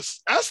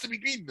greediness. It has to be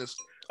greediness.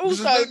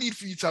 Also, there's no need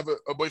for you to have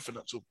a boyfriend.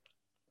 That's all.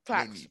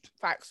 Facts.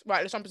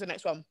 Right, let's jump to the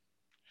next one.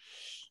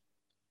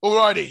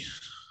 Alrighty.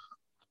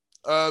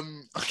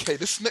 Okay,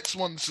 this next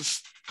one's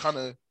just kind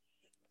of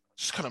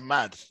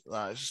mad.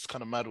 It's just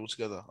kind of mad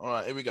altogether. All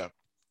right, here we go.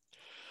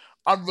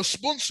 I'm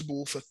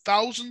responsible for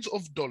thousands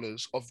of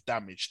dollars of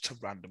damage to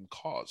random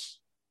cars.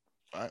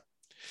 Right.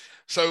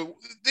 So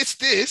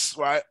this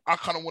right, I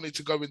kind of wanted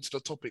to go into the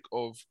topic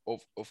of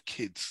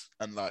kids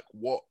and like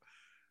what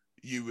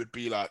you would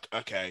be like.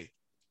 Okay,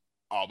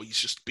 he's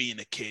just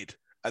being a kid.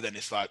 And then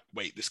it's like,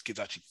 wait, this kid's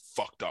actually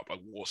fucked up.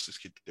 Like, what's this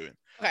kid doing?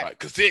 Okay. Right?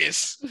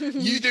 Because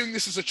you doing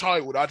this as a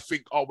child, I'd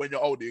think, when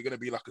you're older, you're going to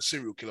be like a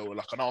serial killer or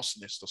like an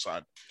arsonist or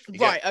something.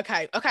 Right,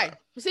 okay.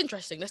 It's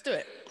interesting. Let's do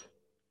it.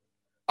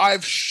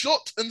 I've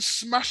shot and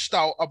smashed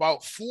out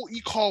about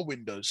 40 car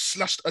windows,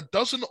 slashed a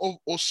dozen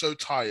or so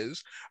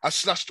tires. I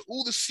slashed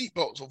all the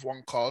seatbelts of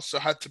one car, so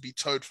had to be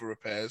towed for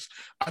repairs.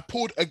 I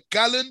poured a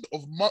gallon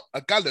of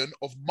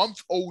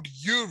month-old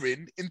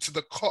urine into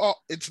the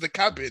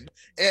cabin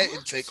air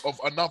intake of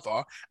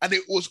another, and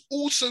it was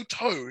also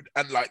towed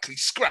and likely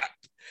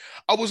scrapped.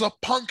 I was a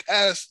punk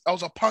ass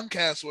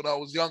when I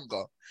was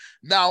younger.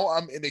 Now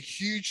I'm in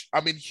huge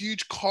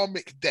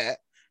karmic debt,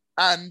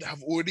 and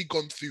have already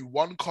gone through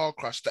one car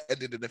crash that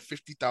ended in a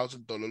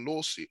 $50,000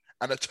 lawsuit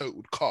and a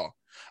totaled car.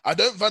 I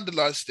don't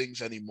vandalize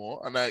things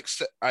anymore, and I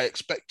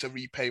expect to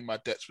repay my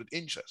debts with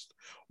interest.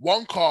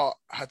 One car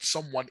had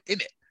someone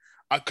in it.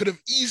 I could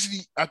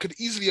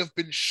easily have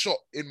been shot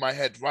in my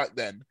head right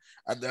then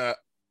and there,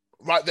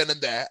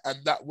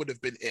 and that would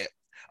have been it.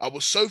 I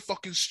was so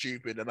fucking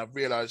stupid, and I've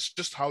realized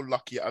just how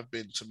lucky I've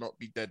been to not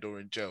be dead or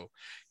in jail.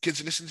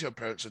 Kids, listen to your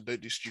parents and don't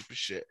do stupid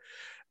shit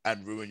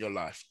and ruin your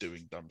life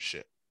doing dumb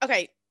shit.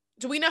 Okay,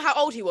 do we know how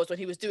old he was when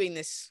he was doing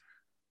this?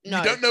 No.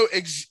 We don't know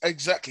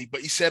exactly,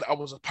 but he said I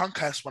was a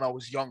punk ass when I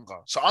was younger.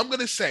 So I'm going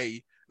to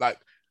say like...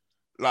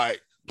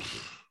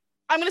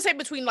 I'm going to say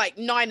between like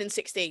 9 and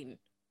 16.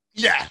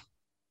 Yeah.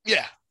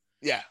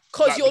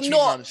 Because like, you're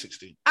not...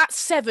 At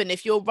 7,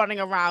 if you're running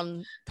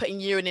around putting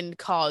urine in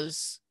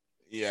cars...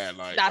 Yeah,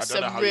 like, that's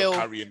I don't know how you're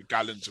carrying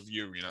gallons of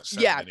urine at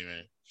 7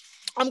 anyway.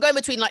 I'm going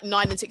between like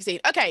 9 and 16.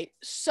 Okay,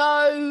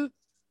 so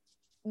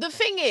the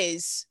thing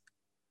is...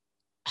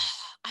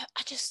 I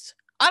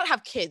don't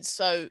have kids,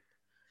 so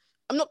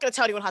I'm not going to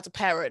tell anyone how to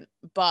parent,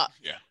 but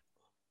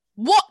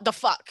what the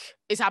fuck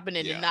is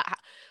happening in that?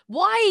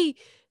 Why?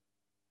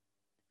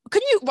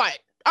 Right,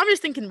 I'm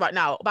just thinking right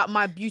now about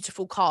my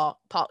beautiful car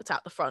parked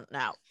out the front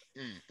now.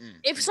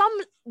 If some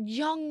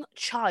young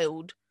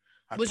child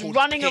was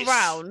running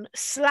around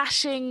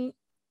slashing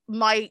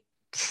my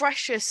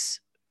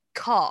precious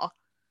car,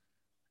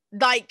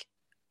 like,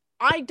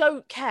 I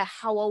don't care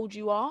how old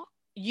you are.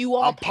 You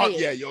are paying.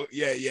 I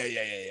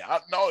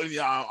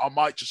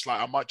might just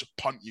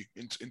punt you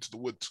into the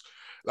woods,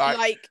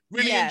 like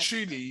really and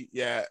truly,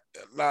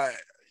 like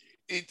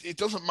it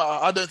doesn't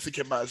matter. I don't think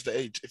it matters the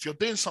age. If you're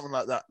doing something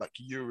like that, like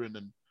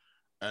urine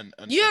and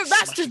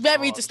That's just smashing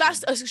very cars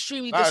that's and an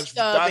extremely that's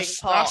disturbing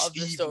part that's of the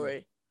evil.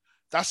 story.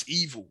 That's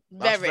evil.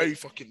 That's very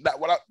fucking that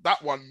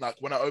one. Like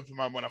when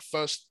I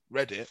first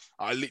read it,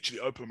 I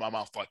literally opened my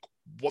mouth like,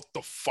 what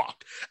the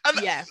fuck?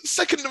 And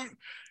second,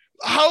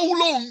 how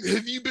long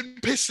have you been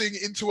pissing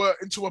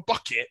into a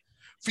bucket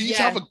for you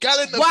to have a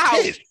gallon of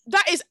piss?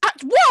 That is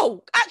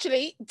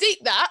actually deep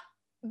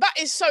that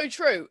is so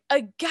true.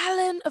 A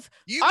gallon of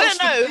You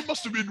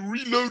must have been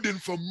reloading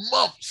for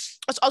months.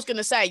 I was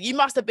gonna say you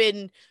must have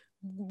been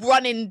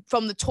running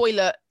from the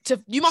toilet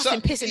you must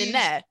have been pissing in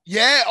there.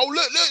 Yeah. Oh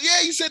look.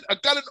 Yeah, he said a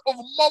gallon of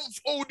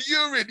month-old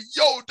urine.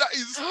 Yo, that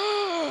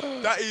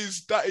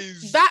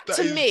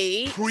to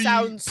me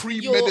sounds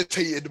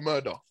premeditated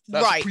murder.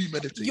 That's right.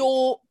 Premeditated.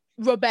 You're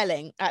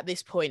rebelling at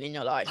this point in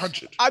your life.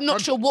 100. I'm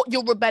not sure what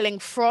you're rebelling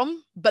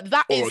from, but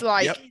that is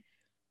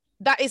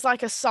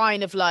like a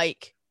sign of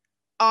like,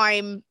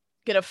 I'm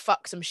gonna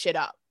fuck some shit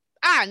up.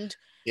 And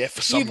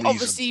for some reason,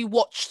 obviously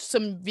watched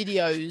some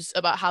videos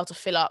about how to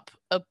fill up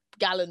a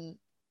gallon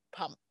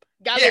pump.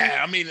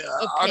 I mean,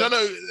 I don't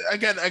know.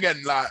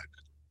 Again, like,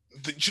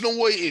 do you know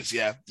what it is?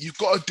 Yeah, you've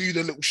got to do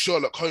the little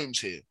Sherlock Holmes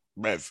here,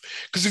 Rev.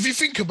 Because if you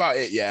think about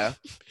it,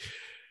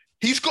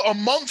 he's got a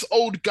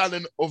month-old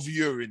gallon of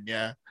urine,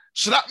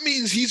 So that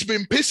means he's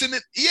been pissing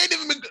it. He ain't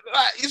even been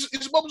like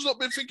his mum's not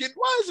been thinking,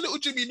 why has little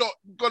Jimmy not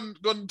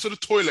gone to the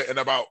toilet in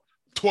about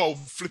 12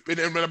 flipping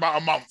in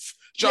about a month?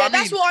 Do you know what I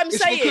mean? That's what I'm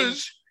saying.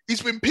 Because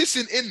he's been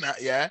pissing in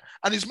that,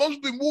 and his mum's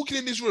been walking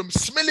in his room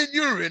smelling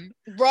urine,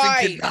 right?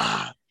 Thinking,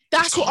 nah.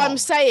 That's what I'm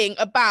saying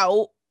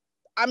about.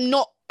 I'm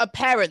not a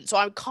parent, so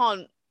I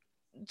can't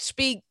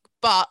speak,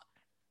 but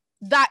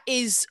that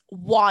is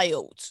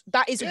wild.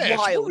 That is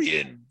wild.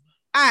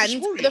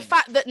 And the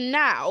fact that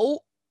now,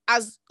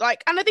 and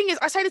the thing is,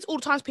 I say this all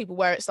the time to people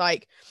where it's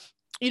like,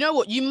 you know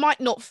what, you might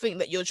not think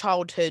that your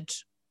childhood,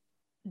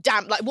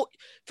 like what,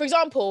 for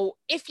example,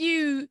 if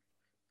you,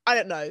 I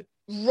don't know,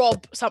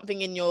 rob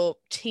something in your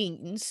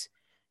teens,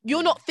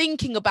 you're not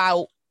thinking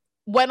about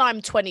when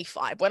I'm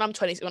 25, when I'm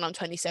 20, when I'm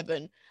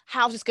 27,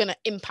 how's this going to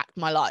impact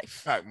my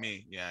life? Like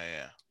me,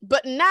 yeah.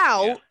 But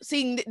now,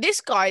 seeing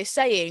this guy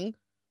saying,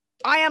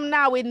 I am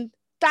now in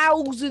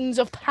thousands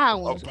of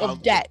pounds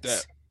of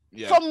debt.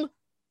 From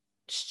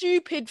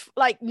stupid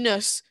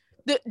likeness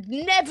that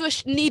never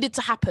needed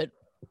to happen.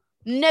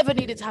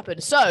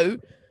 So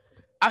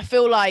I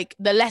feel like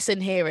the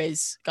lesson here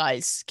is,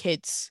 guys,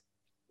 kids,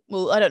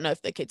 well, I don't know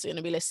if the kids are going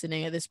to be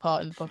listening at this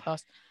part in the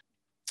podcast.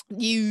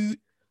 You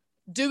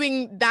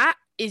doing that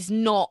is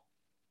not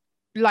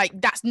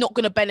that's not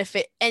going to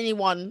benefit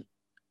anyone,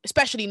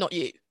 especially not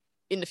you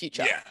in the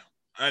future. Yeah.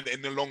 And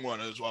in the long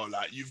run as well,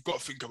 like you've got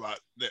to think about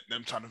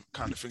them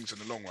kind of things in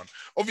the long run.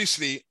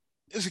 Obviously,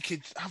 as a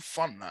kid, have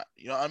fun, like,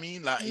 you know what I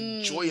mean? Like,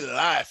 enjoy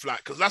life,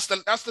 like, because that's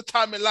the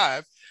time in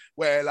life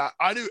where, like,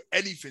 I do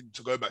anything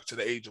to go back to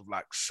the age of,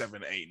 like,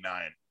 7, 8,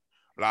 9.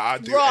 Like, I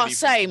do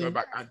anything to go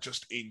back and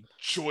just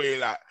enjoy,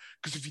 like,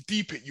 because if you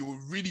deep it, you will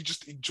really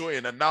just enjoy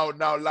it. And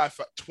now life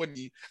at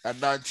 20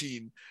 and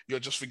 19, you're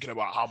just thinking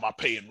about how am I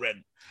paying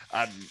rent?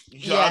 And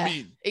you know what I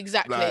mean?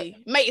 Exactly. Like,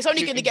 mate, it's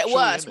only going to get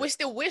worse. We're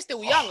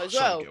still young as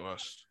well.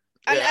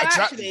 And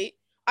actually,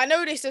 I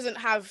know this doesn't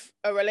have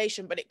a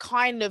relation, but it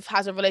kind of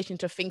has a relation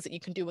to things that you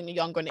can do when you're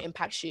younger and it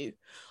impacts you.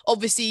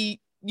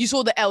 Obviously, you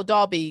saw the El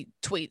Darby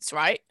tweets,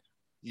 right?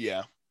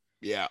 Yeah.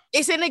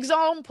 It's an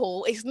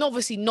example. It's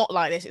obviously not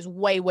like this. It's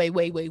way, way,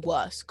 way, way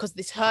worse because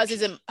hers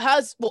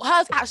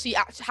actually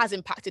has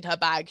impacted her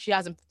bag. She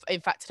hasn't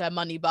impacted her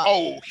money, but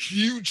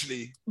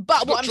hugely.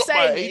 But what I'm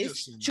saying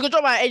is, she got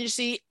dropped by her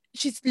agency.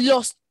 She's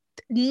lost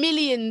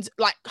millions.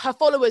 Like her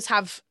followers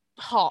have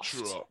halved.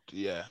 Dropped.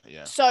 Yeah.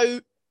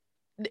 So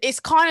it's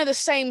kind of the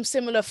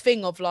similar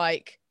thing of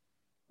like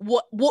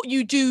what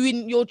you do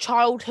in your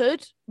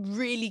childhood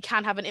really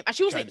can have an impact.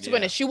 She wasn't, to be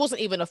honest, she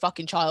wasn't even a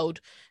fucking child.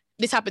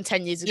 This happened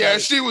 10 years ago. Yeah,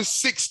 she was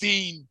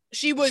 16.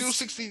 She was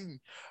 16.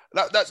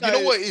 So, you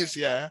know what it is,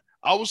 yeah?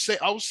 I was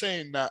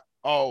saying that,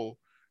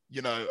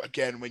 you know,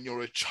 again, when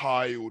you're a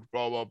child,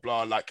 blah, blah,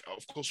 blah. Like,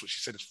 of course, what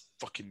she said is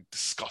fucking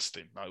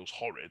disgusting. Like, it was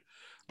horrid.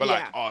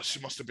 But she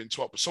must have been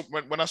 12.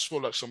 But when I saw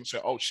like someone say,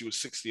 she was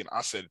 16,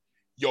 I said,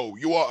 yo,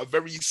 you are a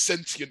very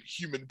sentient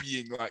human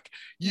being. Like,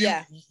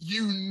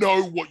 you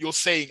know what you're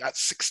saying at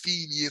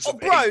 16 years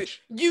of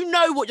age. You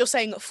know what you're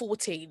saying at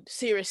 14.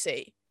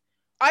 Seriously.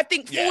 I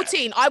think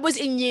 14, I was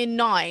in year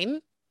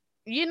 9.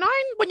 Year 9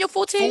 when you're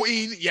 14?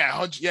 14,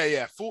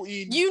 yeah.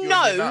 14. You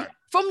know,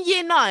 from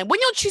year 9, when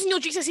you're choosing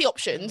your GCSE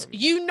options,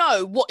 you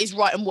know what is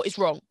right and what is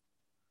wrong.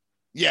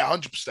 Yeah,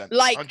 100%.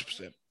 Like,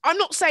 100%. I'm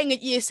not saying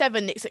at year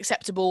 7 it's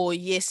acceptable or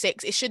year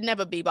 6, it should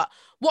never be. But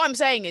what I'm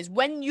saying is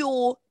when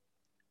you're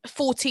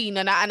 14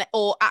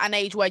 or at an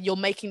age where you're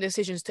making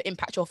decisions to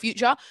impact your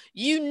future,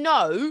 you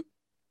know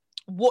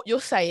what you're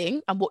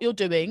saying and what you're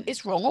doing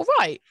is wrong or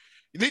right.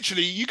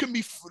 Literally, you can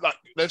be like,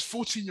 there's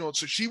 14-year-olds,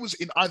 so she was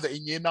either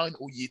in year 9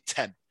 or year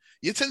 10.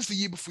 Year 10's the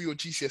year before your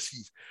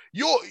GCSEs.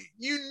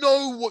 You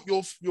know what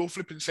you're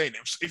flipping saying.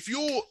 If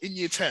you're in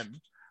year 10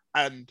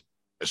 and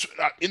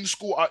in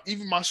school,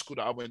 even my school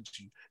that I went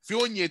to, if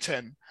you're in year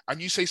 10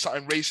 and you say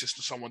something racist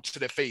to someone to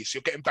their face,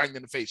 you're getting banged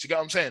in the face. You get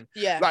what I'm saying?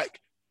 Yeah.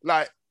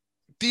 Like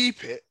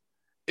deep it.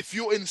 If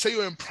you're in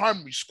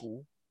primary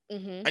school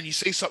and you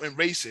say something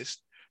racist,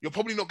 you're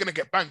probably not gonna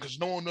get banned because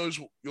no one knows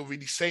what you're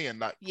really saying.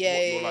 Like,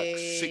 you're like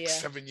 6,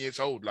 7 years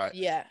old. Like,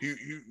 who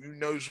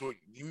knows who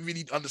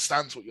really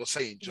understands what you're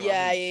saying? Do you know what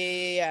I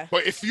mean? Yeah.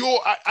 But if you're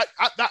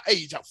at that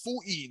age, at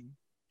 14,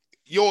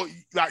 you're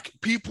like,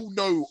 people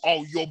know.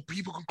 Oh,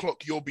 people can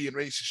clock you're being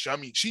racist. You know what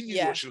I mean, she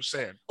knew what she was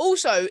saying.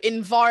 Also,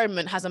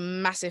 environment has a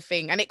massive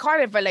thing, and it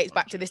kind of relates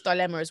back to this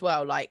dilemma as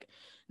well. Like,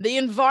 the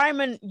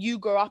environment you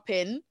grow up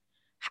in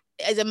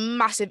is a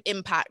massive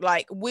impact.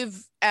 Like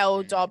with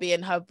Darby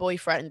and her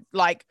boyfriend,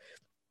 like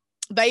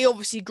they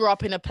obviously grew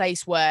up in a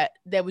place where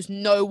there was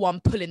no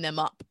one pulling them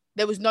up.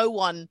 There was no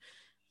one.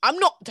 I'm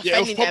not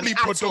defending them at all. It was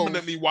probably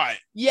predominantly white.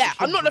 Yeah,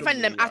 I'm not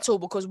defending them at all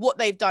because what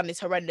they've done is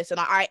horrendous, and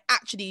I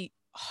actually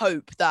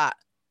hope that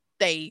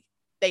they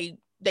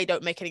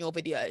don't make any more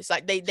videos.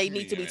 Like they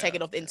need to be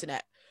taken off the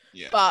internet.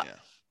 But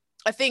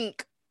I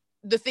think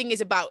the thing is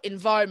about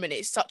environment.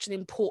 It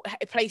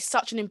plays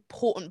such an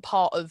important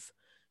part of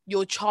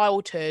your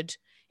childhood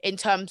in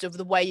terms of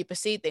the way you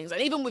perceive things.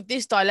 And even with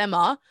this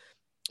dilemma,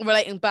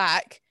 relating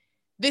back,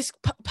 this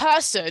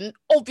person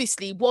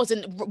obviously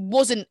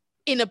wasn't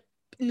in a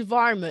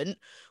environment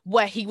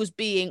where he was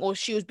being or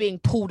she was being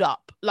pulled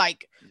up.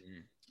 Like,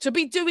 to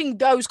be doing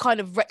those kind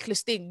of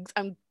reckless things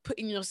and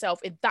putting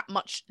yourself in that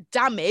much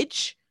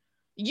damage,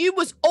 you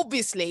was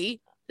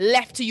obviously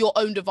left to your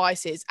own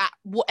devices at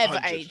whatever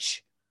 100.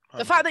 age.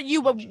 The fact that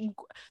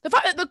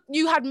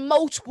you had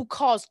multiple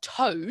cars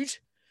towed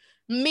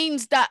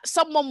means that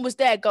someone was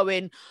there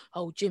going,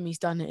 "Oh, Jimmy's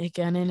done it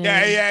again, innit?"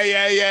 Yeah.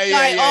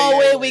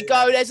 Here we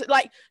go. There's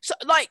like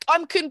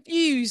I'm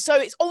confused. So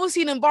it's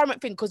obviously an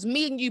environment thing because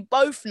me and you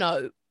both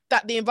know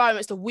that the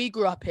environments that we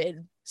grew up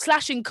in,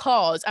 slashing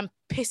cars and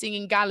pissing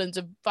in gallons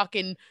of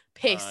fucking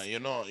piss. You're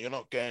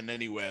not getting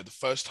anywhere. The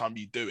first time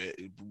you do it,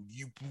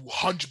 you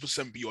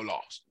 100% be your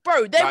last.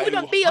 Bro, there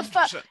wouldn't be a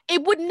first.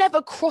 It would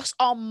never cross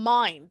our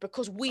mind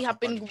because we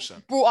have been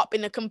 100%. brought up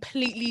in a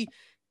completely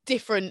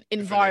different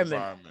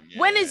environment.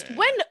 When as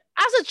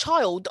a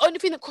child, the only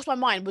thing that crossed my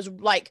mind was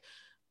like,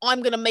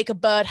 I'm gonna make a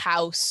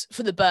birdhouse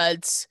for the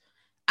birds,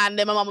 and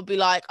then my mum would be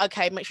like,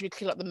 okay, make sure you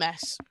clean up the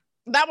mess.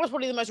 That was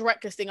probably the most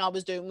reckless thing I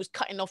was doing, was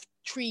cutting off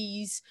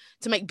trees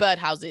to make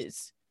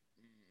birdhouses.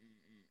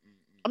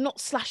 I'm not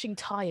slashing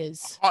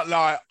tires. When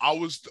I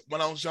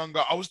was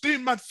younger, I was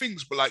doing mad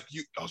things, but I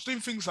was doing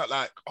things like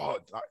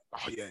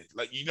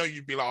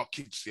you'd be like, oh,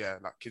 kids,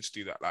 kids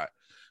do that, like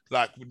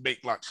would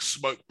make like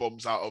smoke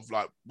bombs out of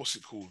like, what's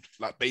it called,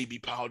 like baby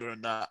powder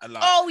and that, and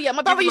like, oh yeah,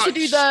 my brother used to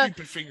do the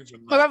stupid things.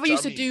 My brother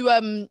used to do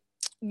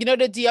you know,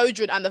 the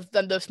deodorant and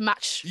the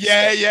match.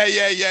 Yeah.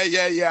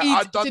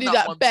 I'd done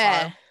that one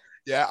time.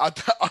 Yeah, I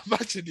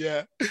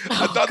imagine,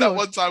 I'd done that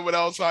one time when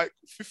I was like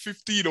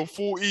 15 or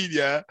 14,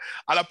 and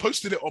I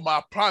posted it on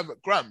my private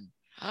gram.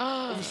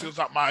 Obviously, it was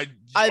like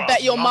I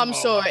bet your mum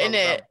saw it,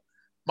 innit?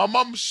 My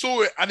mum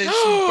saw it, and then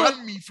she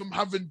banned me from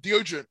having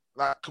deodorant,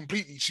 like,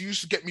 completely. She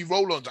used to get me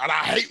roll-ons, and I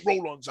hate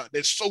roll-ons, like,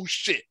 they're so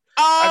shit.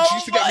 And she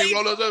used to get me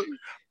roll-ons.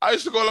 I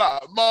used to go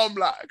like, Mom,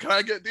 like, can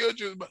I get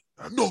deodorant? But,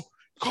 no.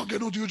 Can't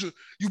get no deodorant.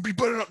 You'll be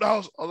burning up the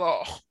house. I was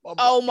like,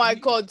 oh my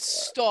God,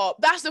 stop.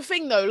 That's the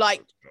thing though.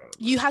 Like,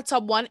 you had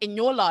someone in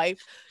your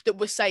life that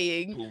was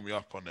saying, pull me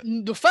up on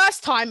it. The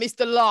first time is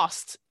the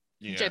last,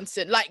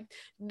 Jensen. Like,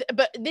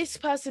 but this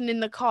person in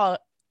the car,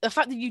 the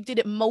fact that you did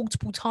it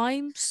multiple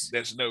times.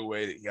 There's no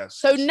way that, yes.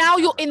 So now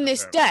you're in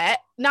this debt.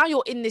 Now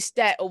you're in this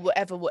debt or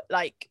whatever.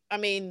 Like, I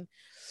mean,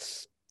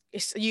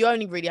 you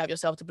only really have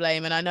yourself to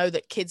blame. And I know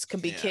that kids can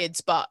be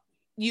kids, but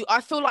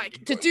I feel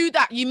like to do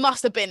that, you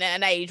must have been at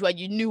an age where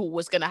you knew what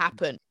was going to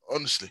happen.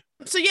 Honestly.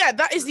 So yeah,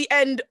 that is the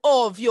end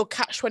of your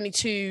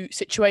Catch-22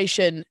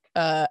 situation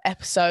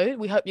episode.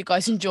 We hope you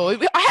guys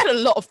enjoyed. I had a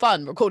lot of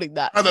fun recording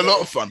that. I had a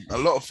lot of fun.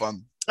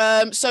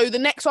 So the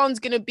next one's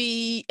going to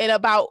be in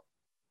about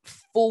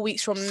 4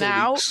 weeks from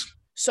now.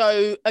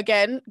 So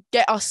again,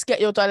 get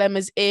your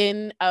dilemmas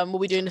in. We'll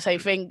be doing the same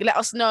thing. Let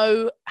us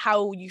know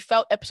how you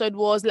felt episode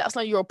was. Let us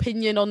know your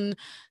opinion on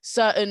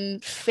certain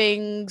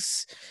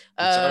things.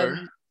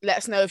 Let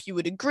us know if you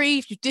would agree,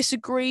 if you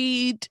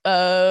disagreed.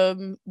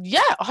 I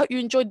hope you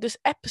enjoyed this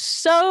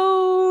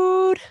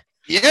episode.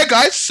 Yeah,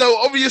 guys. So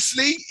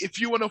obviously,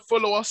 if you want to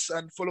follow us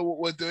and follow what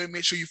we're doing,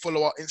 make sure you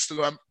follow our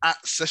Instagram at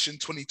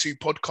Session22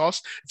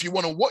 Podcast. If you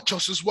want to watch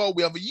us as well,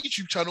 we have a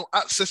YouTube channel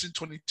at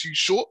Session22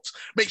 Shorts.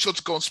 Make sure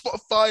to go on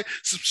Spotify,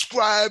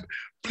 subscribe,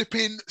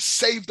 flipping,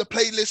 save the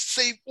playlist,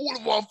 save all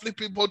of our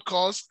flipping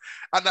podcasts,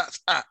 and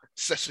that's at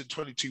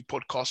Session22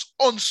 Podcast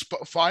on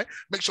Spotify.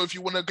 Make sure if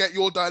you want to get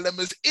your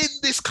dilemmas in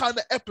this kind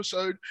of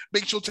episode,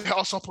 make sure to hit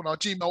us up on our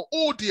Gmail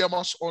or DM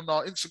us on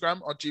our Instagram.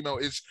 Our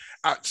Gmail is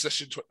at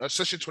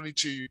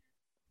Session22.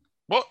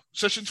 What?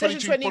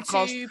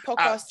 Session22 podcast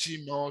at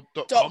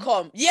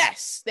gmail.com.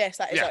 Yes,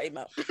 that is our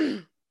email.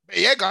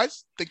 Yeah,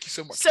 guys, thank you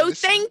so much. So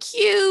thank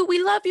you.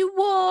 We love you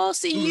all.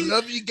 See you.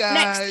 Love you guys.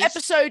 Next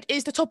episode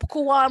is the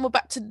topical one. We're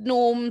back to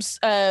norms.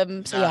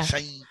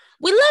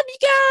 We love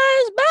you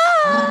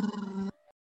guys. Bye.